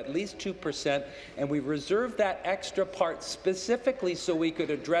increase of at least 2%, and we reserved that extra part specifically so we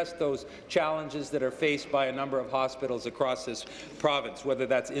could address those challenges that are faced by a number of hospitals across this province, whether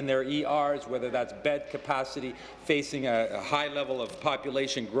that's in their ERs, whether that's bed capacity, facing a high level of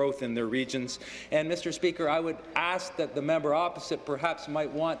population growth in their regions. And, Mr. Speaker, I would ask that the member opposite perhaps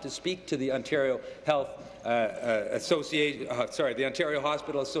might want to speak to the Ontario Health the Ontario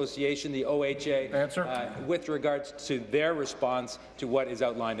Hospital Association, the OHA, with regards to their response to what is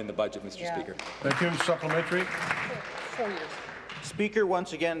outlined in the budget, Mr. Speaker. Thank you. Supplementary. Speaker,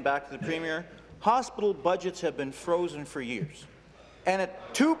 once again, back to the Premier. Hospital budgets have been frozen for years, and a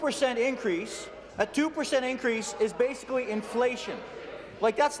 2% increase is basically inflation.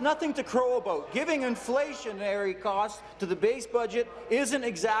 Like, that's nothing to crow about. Giving inflationary costs to the base budget isn't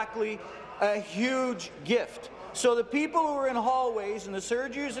exactly a huge gift. So the people who are in hallways and the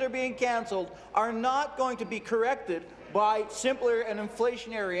surgeries that are being cancelled are not going to be corrected by simply an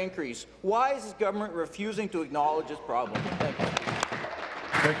inflationary increase. Why is this government refusing to acknowledge this problem? Thank you.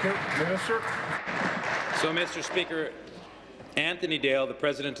 Thank you. Minister. So, Mr. Speaker, Anthony Dale, the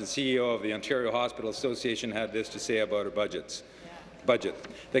President and CEO of the Ontario Hospital Association, had this to say about our budget.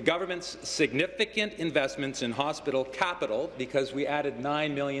 The government's significant investments in hospital capital, because we added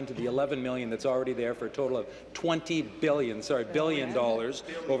 $9 million to the $11 million that's already there for a total of $20 billion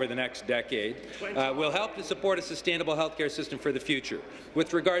over the next decade, will help to support a sustainable healthcare system for the future.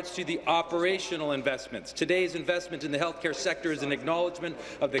 With regards to the operational investments, today's investment in the healthcare sector is an acknowledgement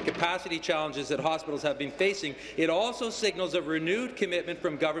of the capacity challenges that hospitals have been facing. It also signals a renewed commitment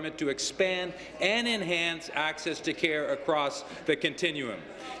from government to expand and enhance access to care across the continuum.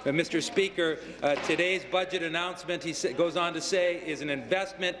 But, Mr. Speaker, today's budget announcement, he goes on to say, is an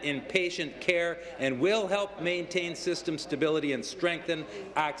investment in patient care and will help maintain system stability and strengthen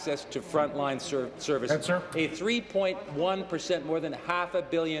access to frontline services. A 3.1%, more than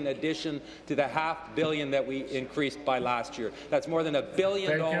 $500 million addition to the $500 million that we increased by last year. That's more than $1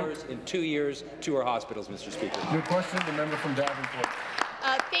 billion in 2 years to our hospitals, Mr. Speaker. New question, the member from Davenport.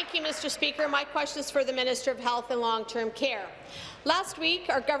 Thank you, Mr. Speaker. My question is for the Minister of Health and Long-Term Care. Last week,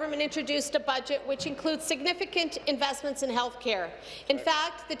 our government introduced a budget which includes significant investments in health care. In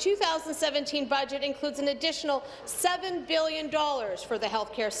fact, the 2017 budget includes an additional $7 billion for the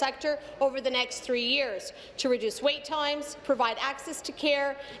health care sector over the next 3 years to reduce wait times, provide access to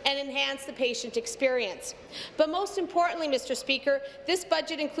care, and enhance the patient experience. But most importantly, Mr. Speaker, this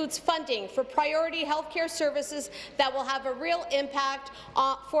budget includes funding for priority health care services that will have a real impact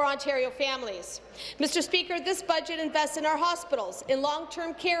for Ontario families. Mr. Speaker, this budget invests in our hospitals, in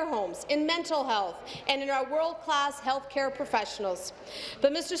long-term care homes, in mental health, and in our world-class health care professionals.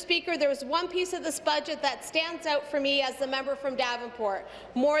 But, Mr. Speaker, there is one piece of this budget that stands out for me as the member from Davenport,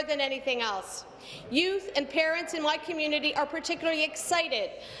 more than anything else. Youth and parents in my community are particularly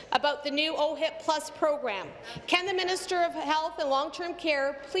excited about the new OHIP Plus program. Can the Minister of Health and Long-Term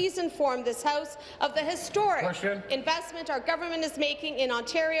Care please inform this House of the historic investment our government is making in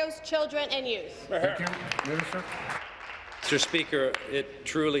Ontario's children and youth? Thank you. Minister. Mr. Speaker, it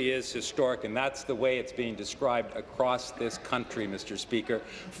truly is historic, and that's the way it's being described across this country, Mr. Speaker.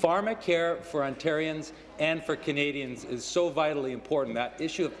 Pharmacare for Ontarians and for Canadians is so vitally important, that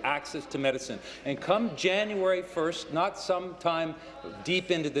issue of access to medicine. And come January 1st, not sometime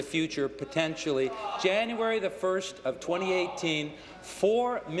deep into the future, potentially, January the 1st of 2018,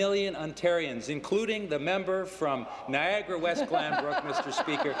 4 million Ontarians, including the member from Niagara West Glanbrook, Mr.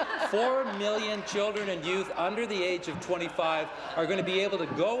 Speaker, 4 million children and youth under the age of 25 are going to be able to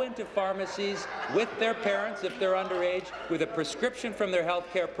go into pharmacies with their parents, if they're underage, with a prescription from their health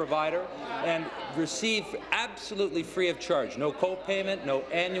care provider and receive absolutely free of charge, no co-payment, no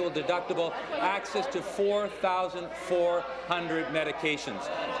annual deductible, access to 4,400 medications.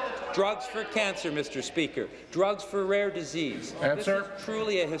 Drugs for cancer, Mr. Speaker, drugs for rare disease. Answer. This is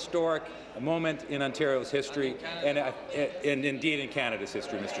truly a historic moment in Ontario's history and indeed in Canada's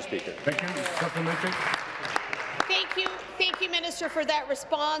history, Mr. Speaker. Thank you. Supplementary. Thank you, Minister, for that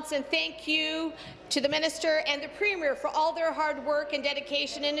response, and thank you to the Minister and the Premier for all their hard work and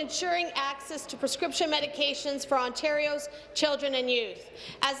dedication in ensuring access to prescription medications for Ontario's children and youth.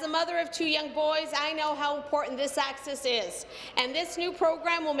 As the mother of 2 young boys, I know how important this access is, and this new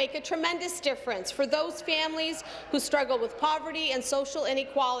program will make a tremendous difference for those families who struggle with poverty and social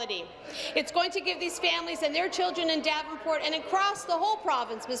inequality. It's going to give these families and their children in Davenport and across the whole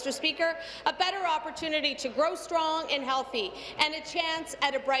province, Mr. Speaker, a better opportunity to grow strong and healthy and a chance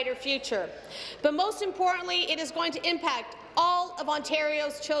at a brighter future. But most importantly, it is going to impact all of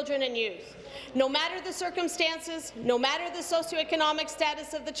Ontario's children and youth. No matter the circumstances, no matter the socioeconomic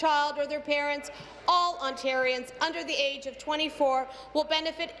status of the child or their parents, all Ontarians under the age of 24 will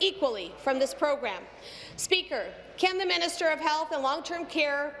benefit equally from this program. Speaker, can the Minister of Health and Long-Term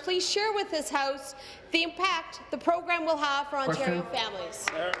Care please share with this House the impact the program will have for Ontario families?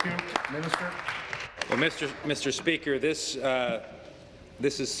 Minister. Well, Mr. Speaker, this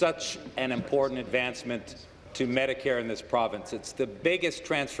is such an important advancement to Medicare in this province. It's the biggest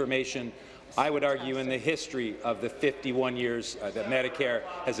transformation, I would argue, in the history of the 51 years that Medicare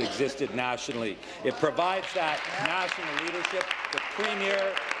has existed nationally. It provides that national leadership. The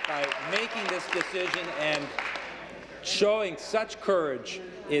Premier, by making this decision and showing such courage,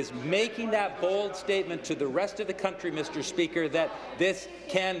 is making that bold statement to the rest of the country, Mr. Speaker, that this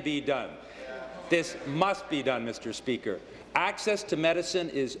can be done. This must be done, Mr. Speaker. Access to medicine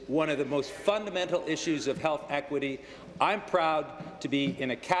is one of the most fundamental issues of health equity. I'm proud to be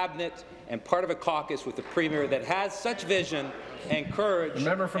in a cabinet and part of a caucus with the Premier that has such vision and courage. The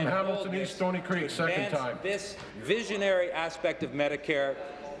member from Hamilton East, Stony Creek, second time. This visionary aspect of Medicare,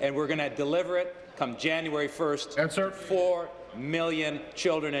 and we're going to deliver it come January 1st. Answer. 4 million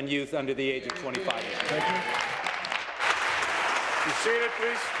children and youth under the age of 25 years. Thank you. Be seated,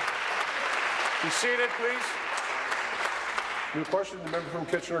 please. Be seated, please. New question, the member from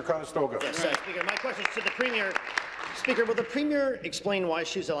Kitchener-Conestoga. Yes, Speaker. My question is to the Premier. Speaker, will the Premier explain why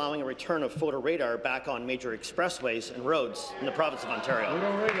she's allowing a return of photo radar back on major expressways and roads in the province of Ontario?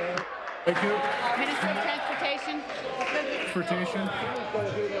 Photo radar. Thank you. Minister of Transportation.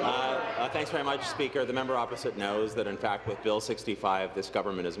 Thanks very much, Speaker. The member opposite knows that, in fact, with Bill 65, this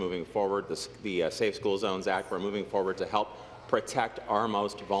government is moving forward. The Safe School Zones Act, we're moving forward to help protect our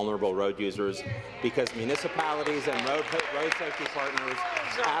most vulnerable road users, because municipalities and road safety partners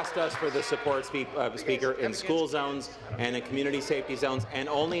asked us for the support, Speaker, in school zones and in community safety zones, and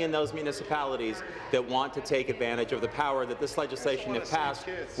only in those municipalities that want to take advantage of the power that this legislation, if passed,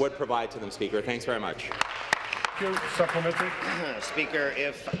 would provide to them, Speaker. Thanks very much. Supplementary. Speaker,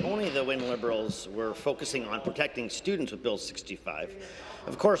 if only the Wynne Liberals were focusing on protecting students with Bill 65.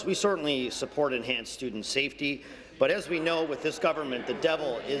 Of course, we certainly support enhanced student safety, but as we know with this government, the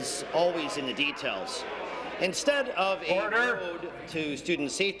devil is always in the details. Instead of a road to student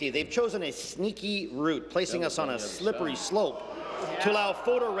safety, they've chosen a sneaky route, placing us on a slippery slope to allow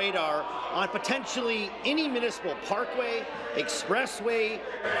photo radar on potentially any municipal parkway, expressway.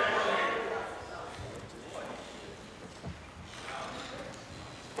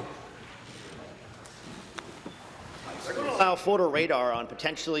 They're going to allow photo radar on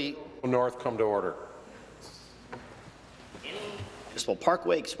potentially North come to order. municipal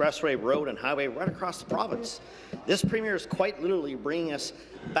parkway, expressway, road and highway right across the province. This Premier is quite literally bringing us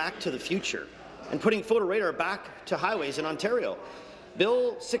back to the future and putting photo radar back to highways in Ontario.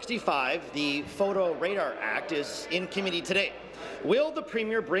 Bill 65, the Photo Radar Act, is in committee today. Will the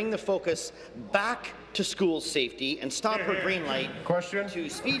Premier bring the focus back to school safety and stop her green light to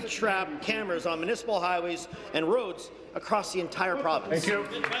speed trap cameras on municipal highways and roads across the entire province? Thank you.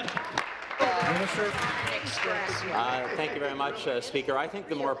 Minister. Thank you very much, Speaker. I think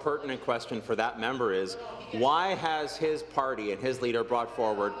the more pertinent question for that member is, why has his party and his leader brought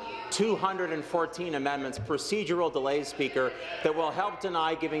forward 214 amendments, procedural delays, Speaker, that will help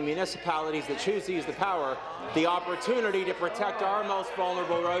deny giving municipalities that choose to use the power the opportunity to protect our most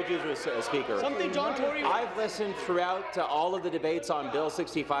vulnerable road users, Speaker? Something John Tory. I've listened throughout all of the debates on Bill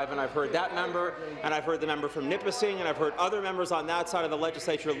 65, and I've heard that member, and I've heard the member from Nipissing, and I've heard other members on that side of the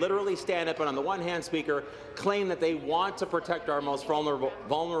legislature literally stand up and, on the one hand, Speaker, claim that they want to protect our most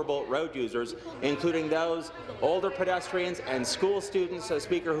vulnerable road users, including those older pedestrians and school students,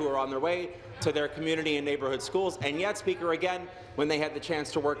 Speaker, who are on their way to their community and neighbourhood schools. And yet, Speaker, again, when they had the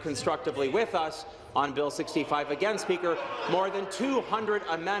chance to work constructively with us on Bill 65, again, Speaker, more than 200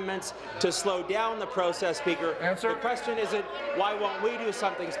 amendments to slow down the process, Speaker. Answer. The question isn't why won't we do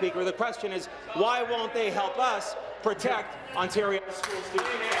something, Speaker. The question is why won't they help us protect Ontario school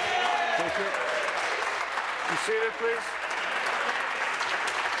students? Thank you. Be seated, please.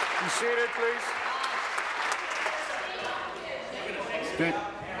 Be seated, please. Okay.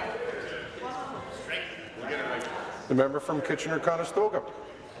 The member from Kitchener-Conestoga.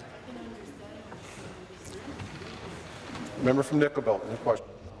 Member from Nickel Belt, any question?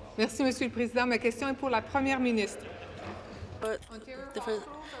 Merci, Monsieur le Président. Ma question est pour la Première ministre.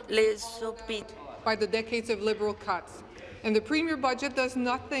 By the decades of Liberal cuts, and the Premier budget does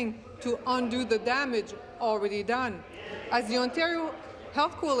nothing to undo the damage already done. As the Ontario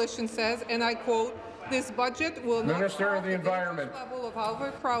Health Coalition says, and I quote, "This budget will not solve the dangerous level of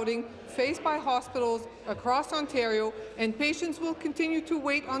overcrowding faced by hospitals across Ontario, and patients will continue to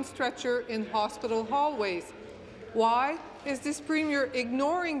wait on stretcher in hospital hallways." Why is this Premier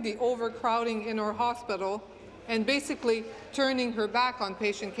ignoring the overcrowding in our hospital and basically turning her back on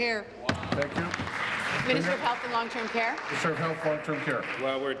patient care? Thank you. Minister of Health and Long-Term Care. Minister of Health, Long-Term Care.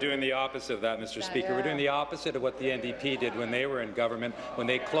 Well, we're doing the opposite of that, Mr. Speaker. We're doing the opposite of what the NDP did when they were in government, when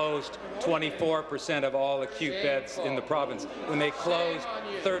they closed 24% of all acute beds in the province, when they closed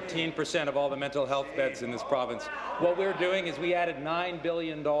 13% of all the mental health beds in this province. What we're doing is we added $9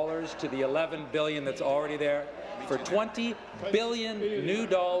 billion to the $11 billion that's already there, for $20 billion new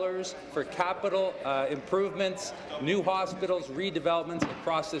dollars for capital improvements, new hospitals, redevelopments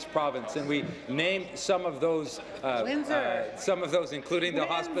across this province, and we named some of those, including the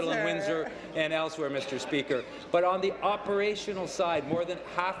hospital in Windsor and elsewhere, Mr. Speaker. But on the operational side, more than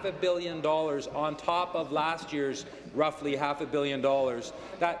 $500 million on top of last year's roughly $500 million.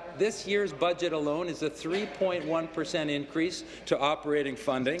 That this year's budget alone is a 3.1% increase to operating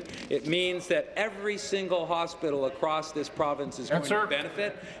funding. It means that every single hospital across this province is going to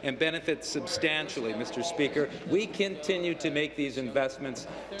benefit, and benefit substantially, Mr. Speaker. We continue to make these investments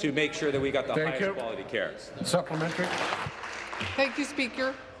to make sure that we got the highest quality care. Supplementary. Thank you,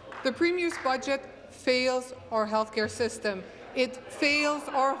 Speaker. The Premier's budget fails our healthcare system. It fails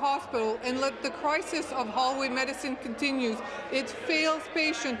our hospital, and let the crisis of hallway medicine continues. It fails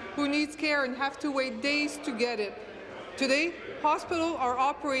patients who need care and have to wait days to get it. Today, hospitals are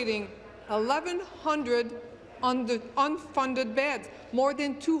operating 1,100 unfunded beds. More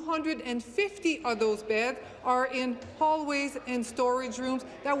than 250 of those beds are in hallways and storage rooms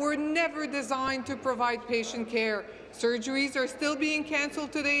that were never designed to provide patient care. Surgeries are still being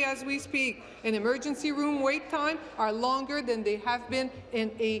cancelled today as we speak, and emergency room wait time are longer than they have been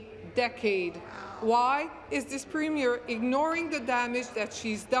in a decade. Why is this Premier ignoring the damage that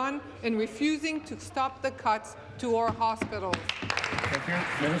she's done and refusing to stop the cuts to our hospitals? Thank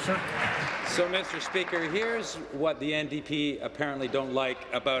you. Minister. So, Mr. Speaker, here's what the NDP apparently don't like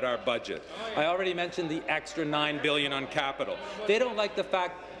about our budget. I already mentioned the extra $9 billion on capital. They don't like the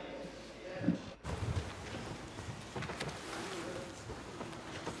fact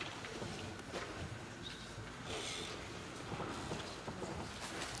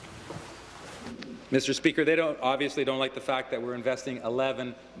Mr. Speaker, they obviously don't like the fact that we're investing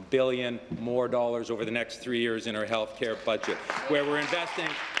 $11 billion more over the next 3 years in our health care budget, where we're investing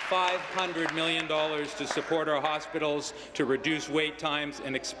 $500 million to support our hospitals, to reduce wait times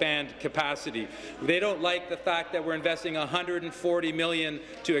and expand capacity. They don't like the fact that we're investing $140 million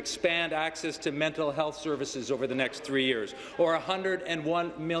to expand access to mental health services over the next 3 years, or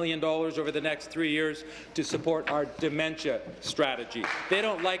 $101 million over the next 3 years to support our dementia strategy. They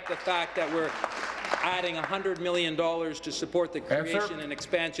don't like the fact that we're adding $100 million to support the creation and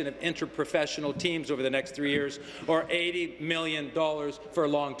expansion of interprofessional teams over the next 3 years, or $80 million for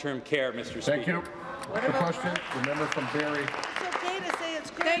long-term care, Mr. Speaker. Thank you. The question, the member from Barrie. It's okay to say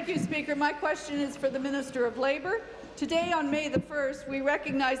it's correct. Thank you, Speaker. My question is for the Minister of Labour. Today, on May the 1st, we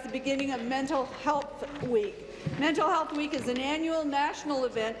recognize the beginning of Mental Health Week. Mental Health Week is an annual national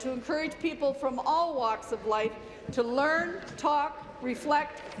event to encourage people from all walks of life to learn, talk,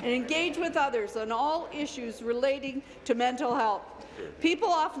 reflect, and engage with others on all issues relating to mental health. People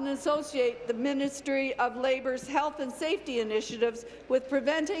often associate the Ministry of Labour's health and safety initiatives with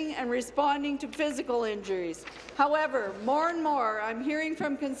preventing and responding to physical injuries. However, more and more I'm hearing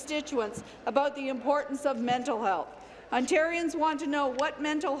from constituents about the importance of mental health. Ontarians want to know what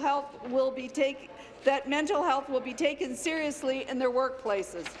mental health will be taken seriously in their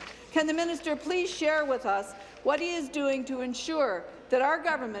workplaces. Can the minister please share with us what he is doing to ensure that our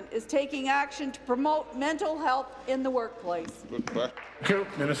government is taking action to promote mental health in the workplace? Good question. Thank you.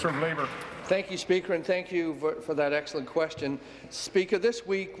 Minister of Labour. Thank you, Speaker, and thank you for that excellent question. Speaker, this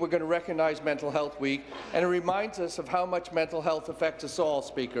week we're going to recognize Mental Health Week, and it reminds us of how much mental health affects us all,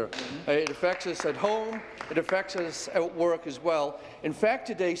 Speaker. It affects us at home, it affects us at work as well. In fact,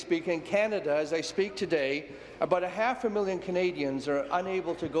 today, Speaker, in Canada, as I speak today, about 500,000 Canadians are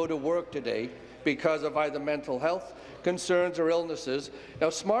unable to go to work today because of either mental health concerns or illnesses. Now,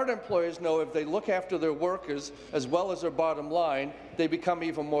 smart employers know if they look after their workers as well as their bottom line, they become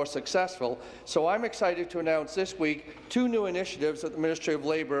even more successful. So I'm excited to announce this week 2 new initiatives at the Ministry of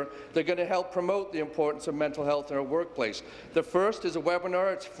Labour that are going to help promote the importance of mental health in our workplace. The first is a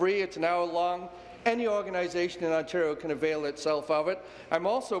webinar. It's free. It's an hour long. Any organization in Ontario can avail itself of it. I'm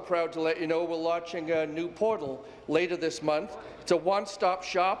also proud to let you know we're launching a new portal later this month. It's a one-stop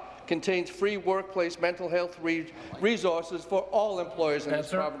shop. Contains free workplace mental health resources for all employers in this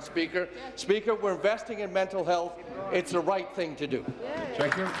province, Speaker. Speaker, we're investing in mental health. It's the right thing to do.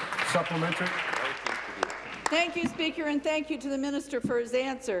 Thank you. Supplementary. Thank you, Speaker, and thank you to the Minister for his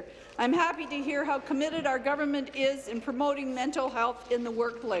answer. I'm happy to hear how committed our government is in promoting mental health in the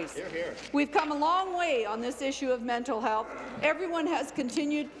workplace. Hear, hear. We've come a long way on this issue of mental health. Everyone has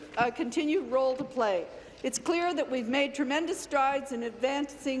a continued role to play. It's clear that we've made tremendous strides in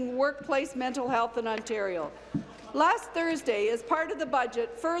advancing workplace mental health in Ontario. Last Thursday, as part of the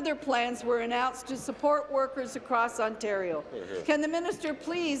budget, further plans were announced to support workers across Ontario. Can the minister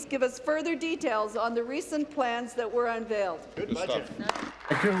please give us further details on the recent plans that were unveiled? Good budget.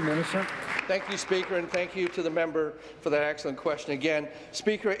 Thank you, Minister. Thank you, Speaker, and thank you to the member for that excellent question again.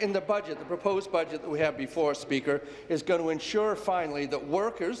 Speaker, in the budget, the proposed budget that we have before us, Speaker, is going to ensure finally that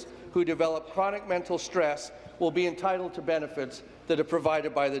workers who develop chronic mental stress will be entitled to benefits that are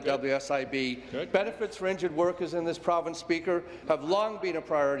provided by the WSIB. Good. Benefits for injured workers in this province, Speaker, have long been a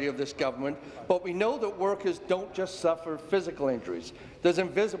priority of this government, but we know that workers don't just suffer physical injuries. There's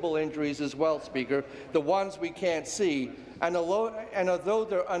invisible injuries as well, Speaker, the ones we can't see, and although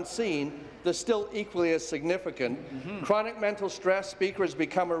they're unseen, they're still equally as significant. Chronic mental stress, Speaker, has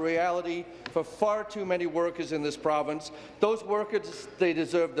become a reality for far too many workers in this province. Those workers, they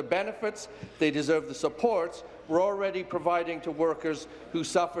deserve the benefits, they deserve the supports we're already providing to workers who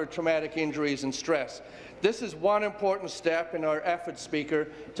suffer traumatic injuries and stress. This is one important step in our efforts, Speaker,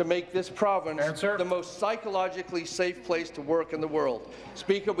 to make this province the most psychologically safe place to work in the world.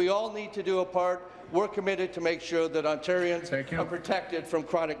 Speaker, we all need to do a part. We're committed to make sure that Ontarians are protected from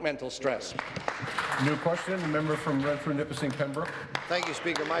chronic mental stress. New question, the member from Renfrew-Nipissing, Pembroke. Thank you,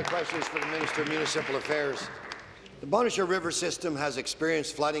 Speaker. My question is for the Minister of Municipal Affairs. The Bonnechere River system has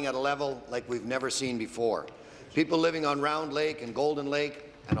experienced flooding at a level like we've never seen before. People living on Round Lake and Golden Lake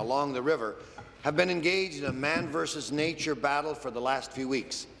and along the river have been engaged in a man versus nature battle for the last few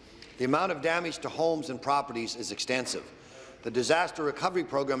weeks. The amount of damage to homes and properties is extensive. The disaster recovery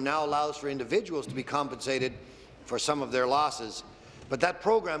program now allows for individuals to be compensated for some of their losses, but that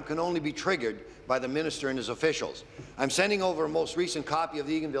program can only be triggered by the minister and his officials. I'm sending over a most recent copy of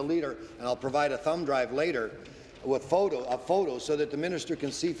the Eganville Leader, and I'll provide a thumb drive later with photos so that the minister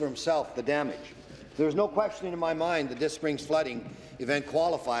can see for himself the damage. There's no question in my mind that this spring's flooding event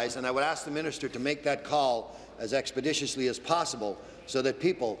qualifies, and I would ask the minister to make that call as expeditiously as possible so that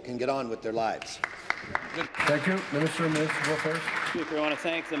people can get on with their lives. Thank you. Minister of Municipal Affairs. Speaker, I want to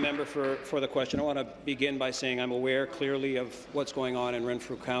thank the member for the question. I want to begin by saying I'm aware clearly of what's going on in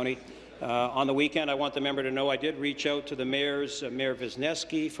Renfrew County. On the weekend, I want the member to know I did reach out to the mayors, Mayor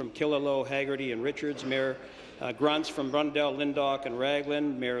Wisniewski from Killaloe, Haggerty and Richards, Mayor Grunts from Brundell, Lindock and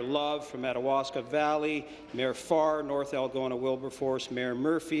Raglan, Mayor Love from Madawaska Valley, Mayor Farr, North Algona, Wilberforce, Mayor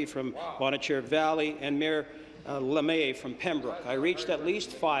Murphy from Bonnechere Valley, and Mayor LeMay from Pembroke. I reached at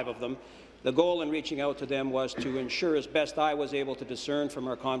least 5 of them. The goal in reaching out to them was to ensure, as best I was able to discern from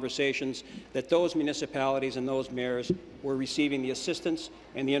our conversations, that those municipalities and those mayors were receiving the assistance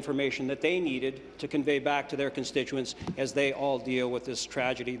and the information that they needed to convey back to their constituents as they all deal with this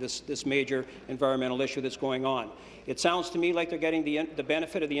tragedy, this major environmental issue that's going on. It sounds to me like they're getting the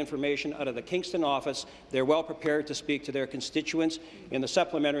benefit of the information out of the Kingston office. They're well prepared to speak to their constituents. In the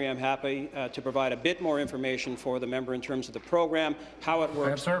supplementary, I'm happy to provide a bit more information for the member in terms of the program, how it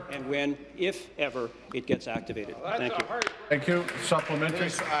works, and when, if ever, it gets activated. Thank you. Thank you. Supplementary.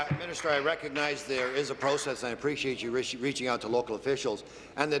 Minister, I recognize there is a process, and I appreciate you reaching out to local officials,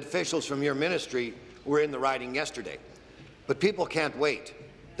 and that officials from your ministry were in the riding yesterday. But people can't wait.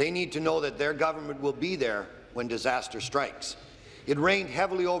 They need to know that their government will be there when disaster strikes. It rained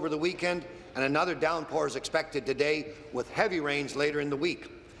heavily over the weekend, and another downpour is expected today, with heavy rains later in the week.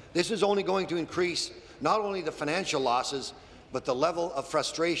 This is only going to increase not only the financial losses, but the level of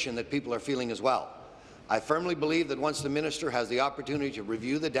frustration that people are feeling as well. I firmly believe that once the minister has the opportunity to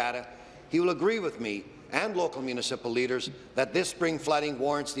review the data, he will agree with me and local municipal leaders that this spring flooding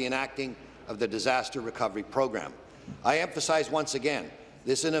warrants the enacting of the Disaster Recovery Program. I emphasize once again,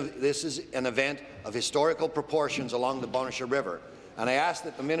 this is an event of historical proportions along the Bonnechere River, and I ask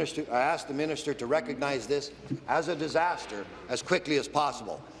the minister to recognize this as a disaster as quickly as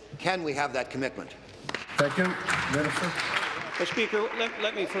possible. Can we have that commitment? Thank you, Minister. Well, Speaker,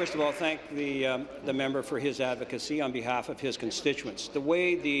 let me first of all thank the member for his advocacy on behalf of his constituents. The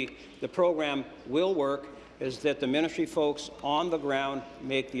way the program will work is that the ministry folks on the ground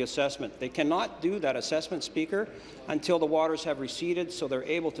make the assessment. They cannot do that assessment, Speaker, until the waters have receded, so they're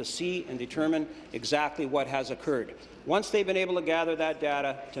able to see and determine exactly what has occurred. Once they've been able to gather that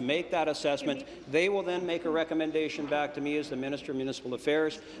data to make that assessment, they will then make a recommendation back to me as the Minister of Municipal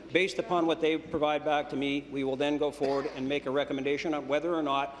Affairs. Based upon what they provide back to me, we will then go forward and make a recommendation on whether or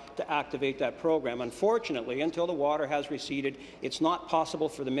not to activate that program. Unfortunately, until the water has receded, it's not possible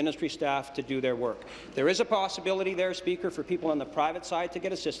for the ministry staff to do their work. There is a possibility there, Speaker, for people on the private side to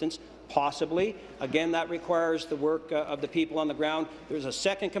get assistance, possibly. Again, that requires the work of the people on the ground. There's a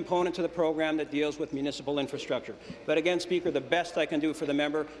second component to the program that deals with municipal infrastructure. But again, Speaker, the best I can do for the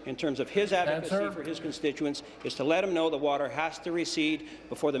member in terms of his advocacy for his constituents is to let him know the water has to recede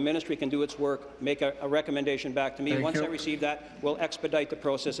before the ministry can do its work, make a recommendation back to me. Once I receive that, we'll expedite the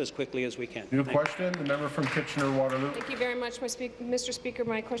process as quickly as we can. New question, the member from Kitchener-Waterloo. Thank you very much, Mr. Speaker.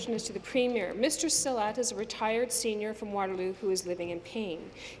 My question is to the Premier. Mr. Silat is a retired senior from Waterloo who is living in pain.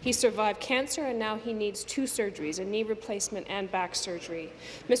 He survived cancer and now he needs 2 surgeries, a knee replacement and back surgery.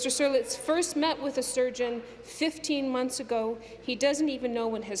 Mr. Silat first met with a surgeon 15 months ago. He doesn't even know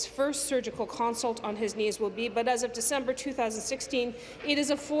when his first surgical consult on his knees will be, but as of December 2016, it is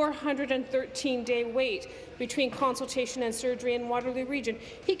a 413-day wait between consultation and surgery in Waterloo Region.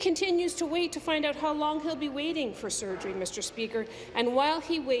 He continues to wait to find out how long he'll be waiting for surgery, Mr. Speaker, and while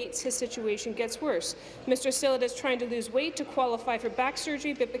he waits, his situation gets worse. Mr. Silat is trying to lose weight to qualify for back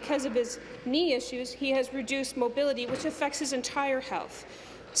surgery, but because of his knee issues, he has reduced mobility, which affects his entire health.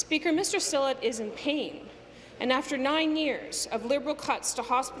 Speaker, Mr. Silat is in pain. And after 9 years of Liberal cuts to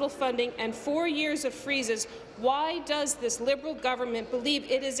hospital funding and 4 years of freezes, why does this Liberal government believe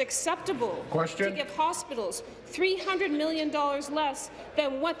it is acceptable to give hospitals $300 million less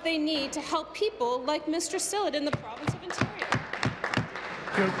than what they need to help people like Mr. Silat in the province of Ontario?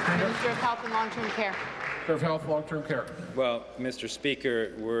 Minister of Health and Long-Term Care. Minister of Health, Long-Term Care. Well, Mr.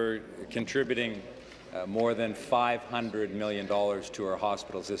 Speaker, we're contributing more than $500 million to our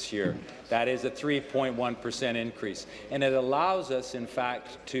hospitals this year. That is a 3.1% increase, and it allows us, in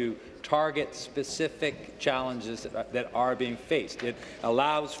fact, to target specific challenges that are being faced. It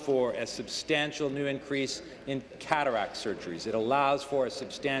allows for a substantial new increase in cataract surgeries. It allows for a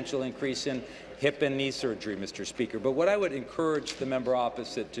substantial increase in hip and knee surgery, Mr. Speaker. But what I would encourage the member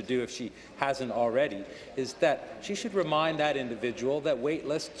opposite to do, if she hasn't already, is that she should remind that individual that wait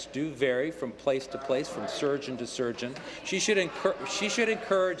lists do vary from place to place, from surgeon to surgeon. She should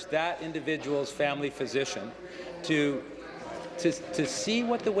encourage that individual's family physician to to see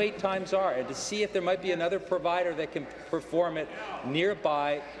what the wait times are and to see if there might be another provider that can perform it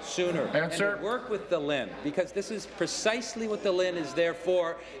nearby sooner. Answer. And to work with the LHIN, because this is precisely what the LHIN is there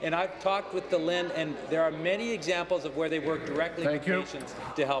for. And I've talked with the LHIN, and there are many examples of where they work directly with patients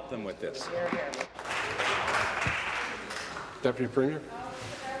to help them with this. Deputy Premier.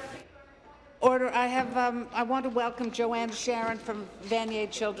 Order. I want to welcome Joanne Sharon from Vanier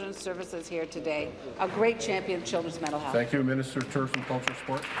Children's Services here today, a great champion of children's mental health. Thank you, Minister of Tourism, Culture,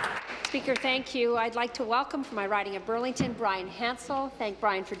 Sport. Speaker, thank you. I'd like to welcome from my riding of Burlington, Brian Hansel. Thank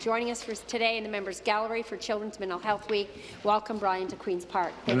Brian for joining us for today in the Members' Gallery for Children's Mental Health Week. Welcome, Brian, to Queen's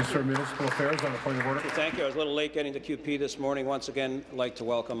Park. Minister of Municipal Affairs on a point of order. Thank you. I was a little late getting to QP this morning. Once again, I'd like to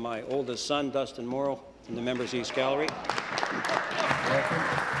welcome my oldest son, Dustin Morrow, in the Members' East Gallery. Welcome.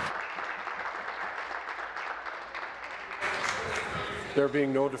 There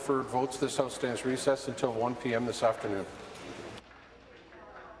being no deferred votes, this House stands recessed until 1 p.m. this afternoon.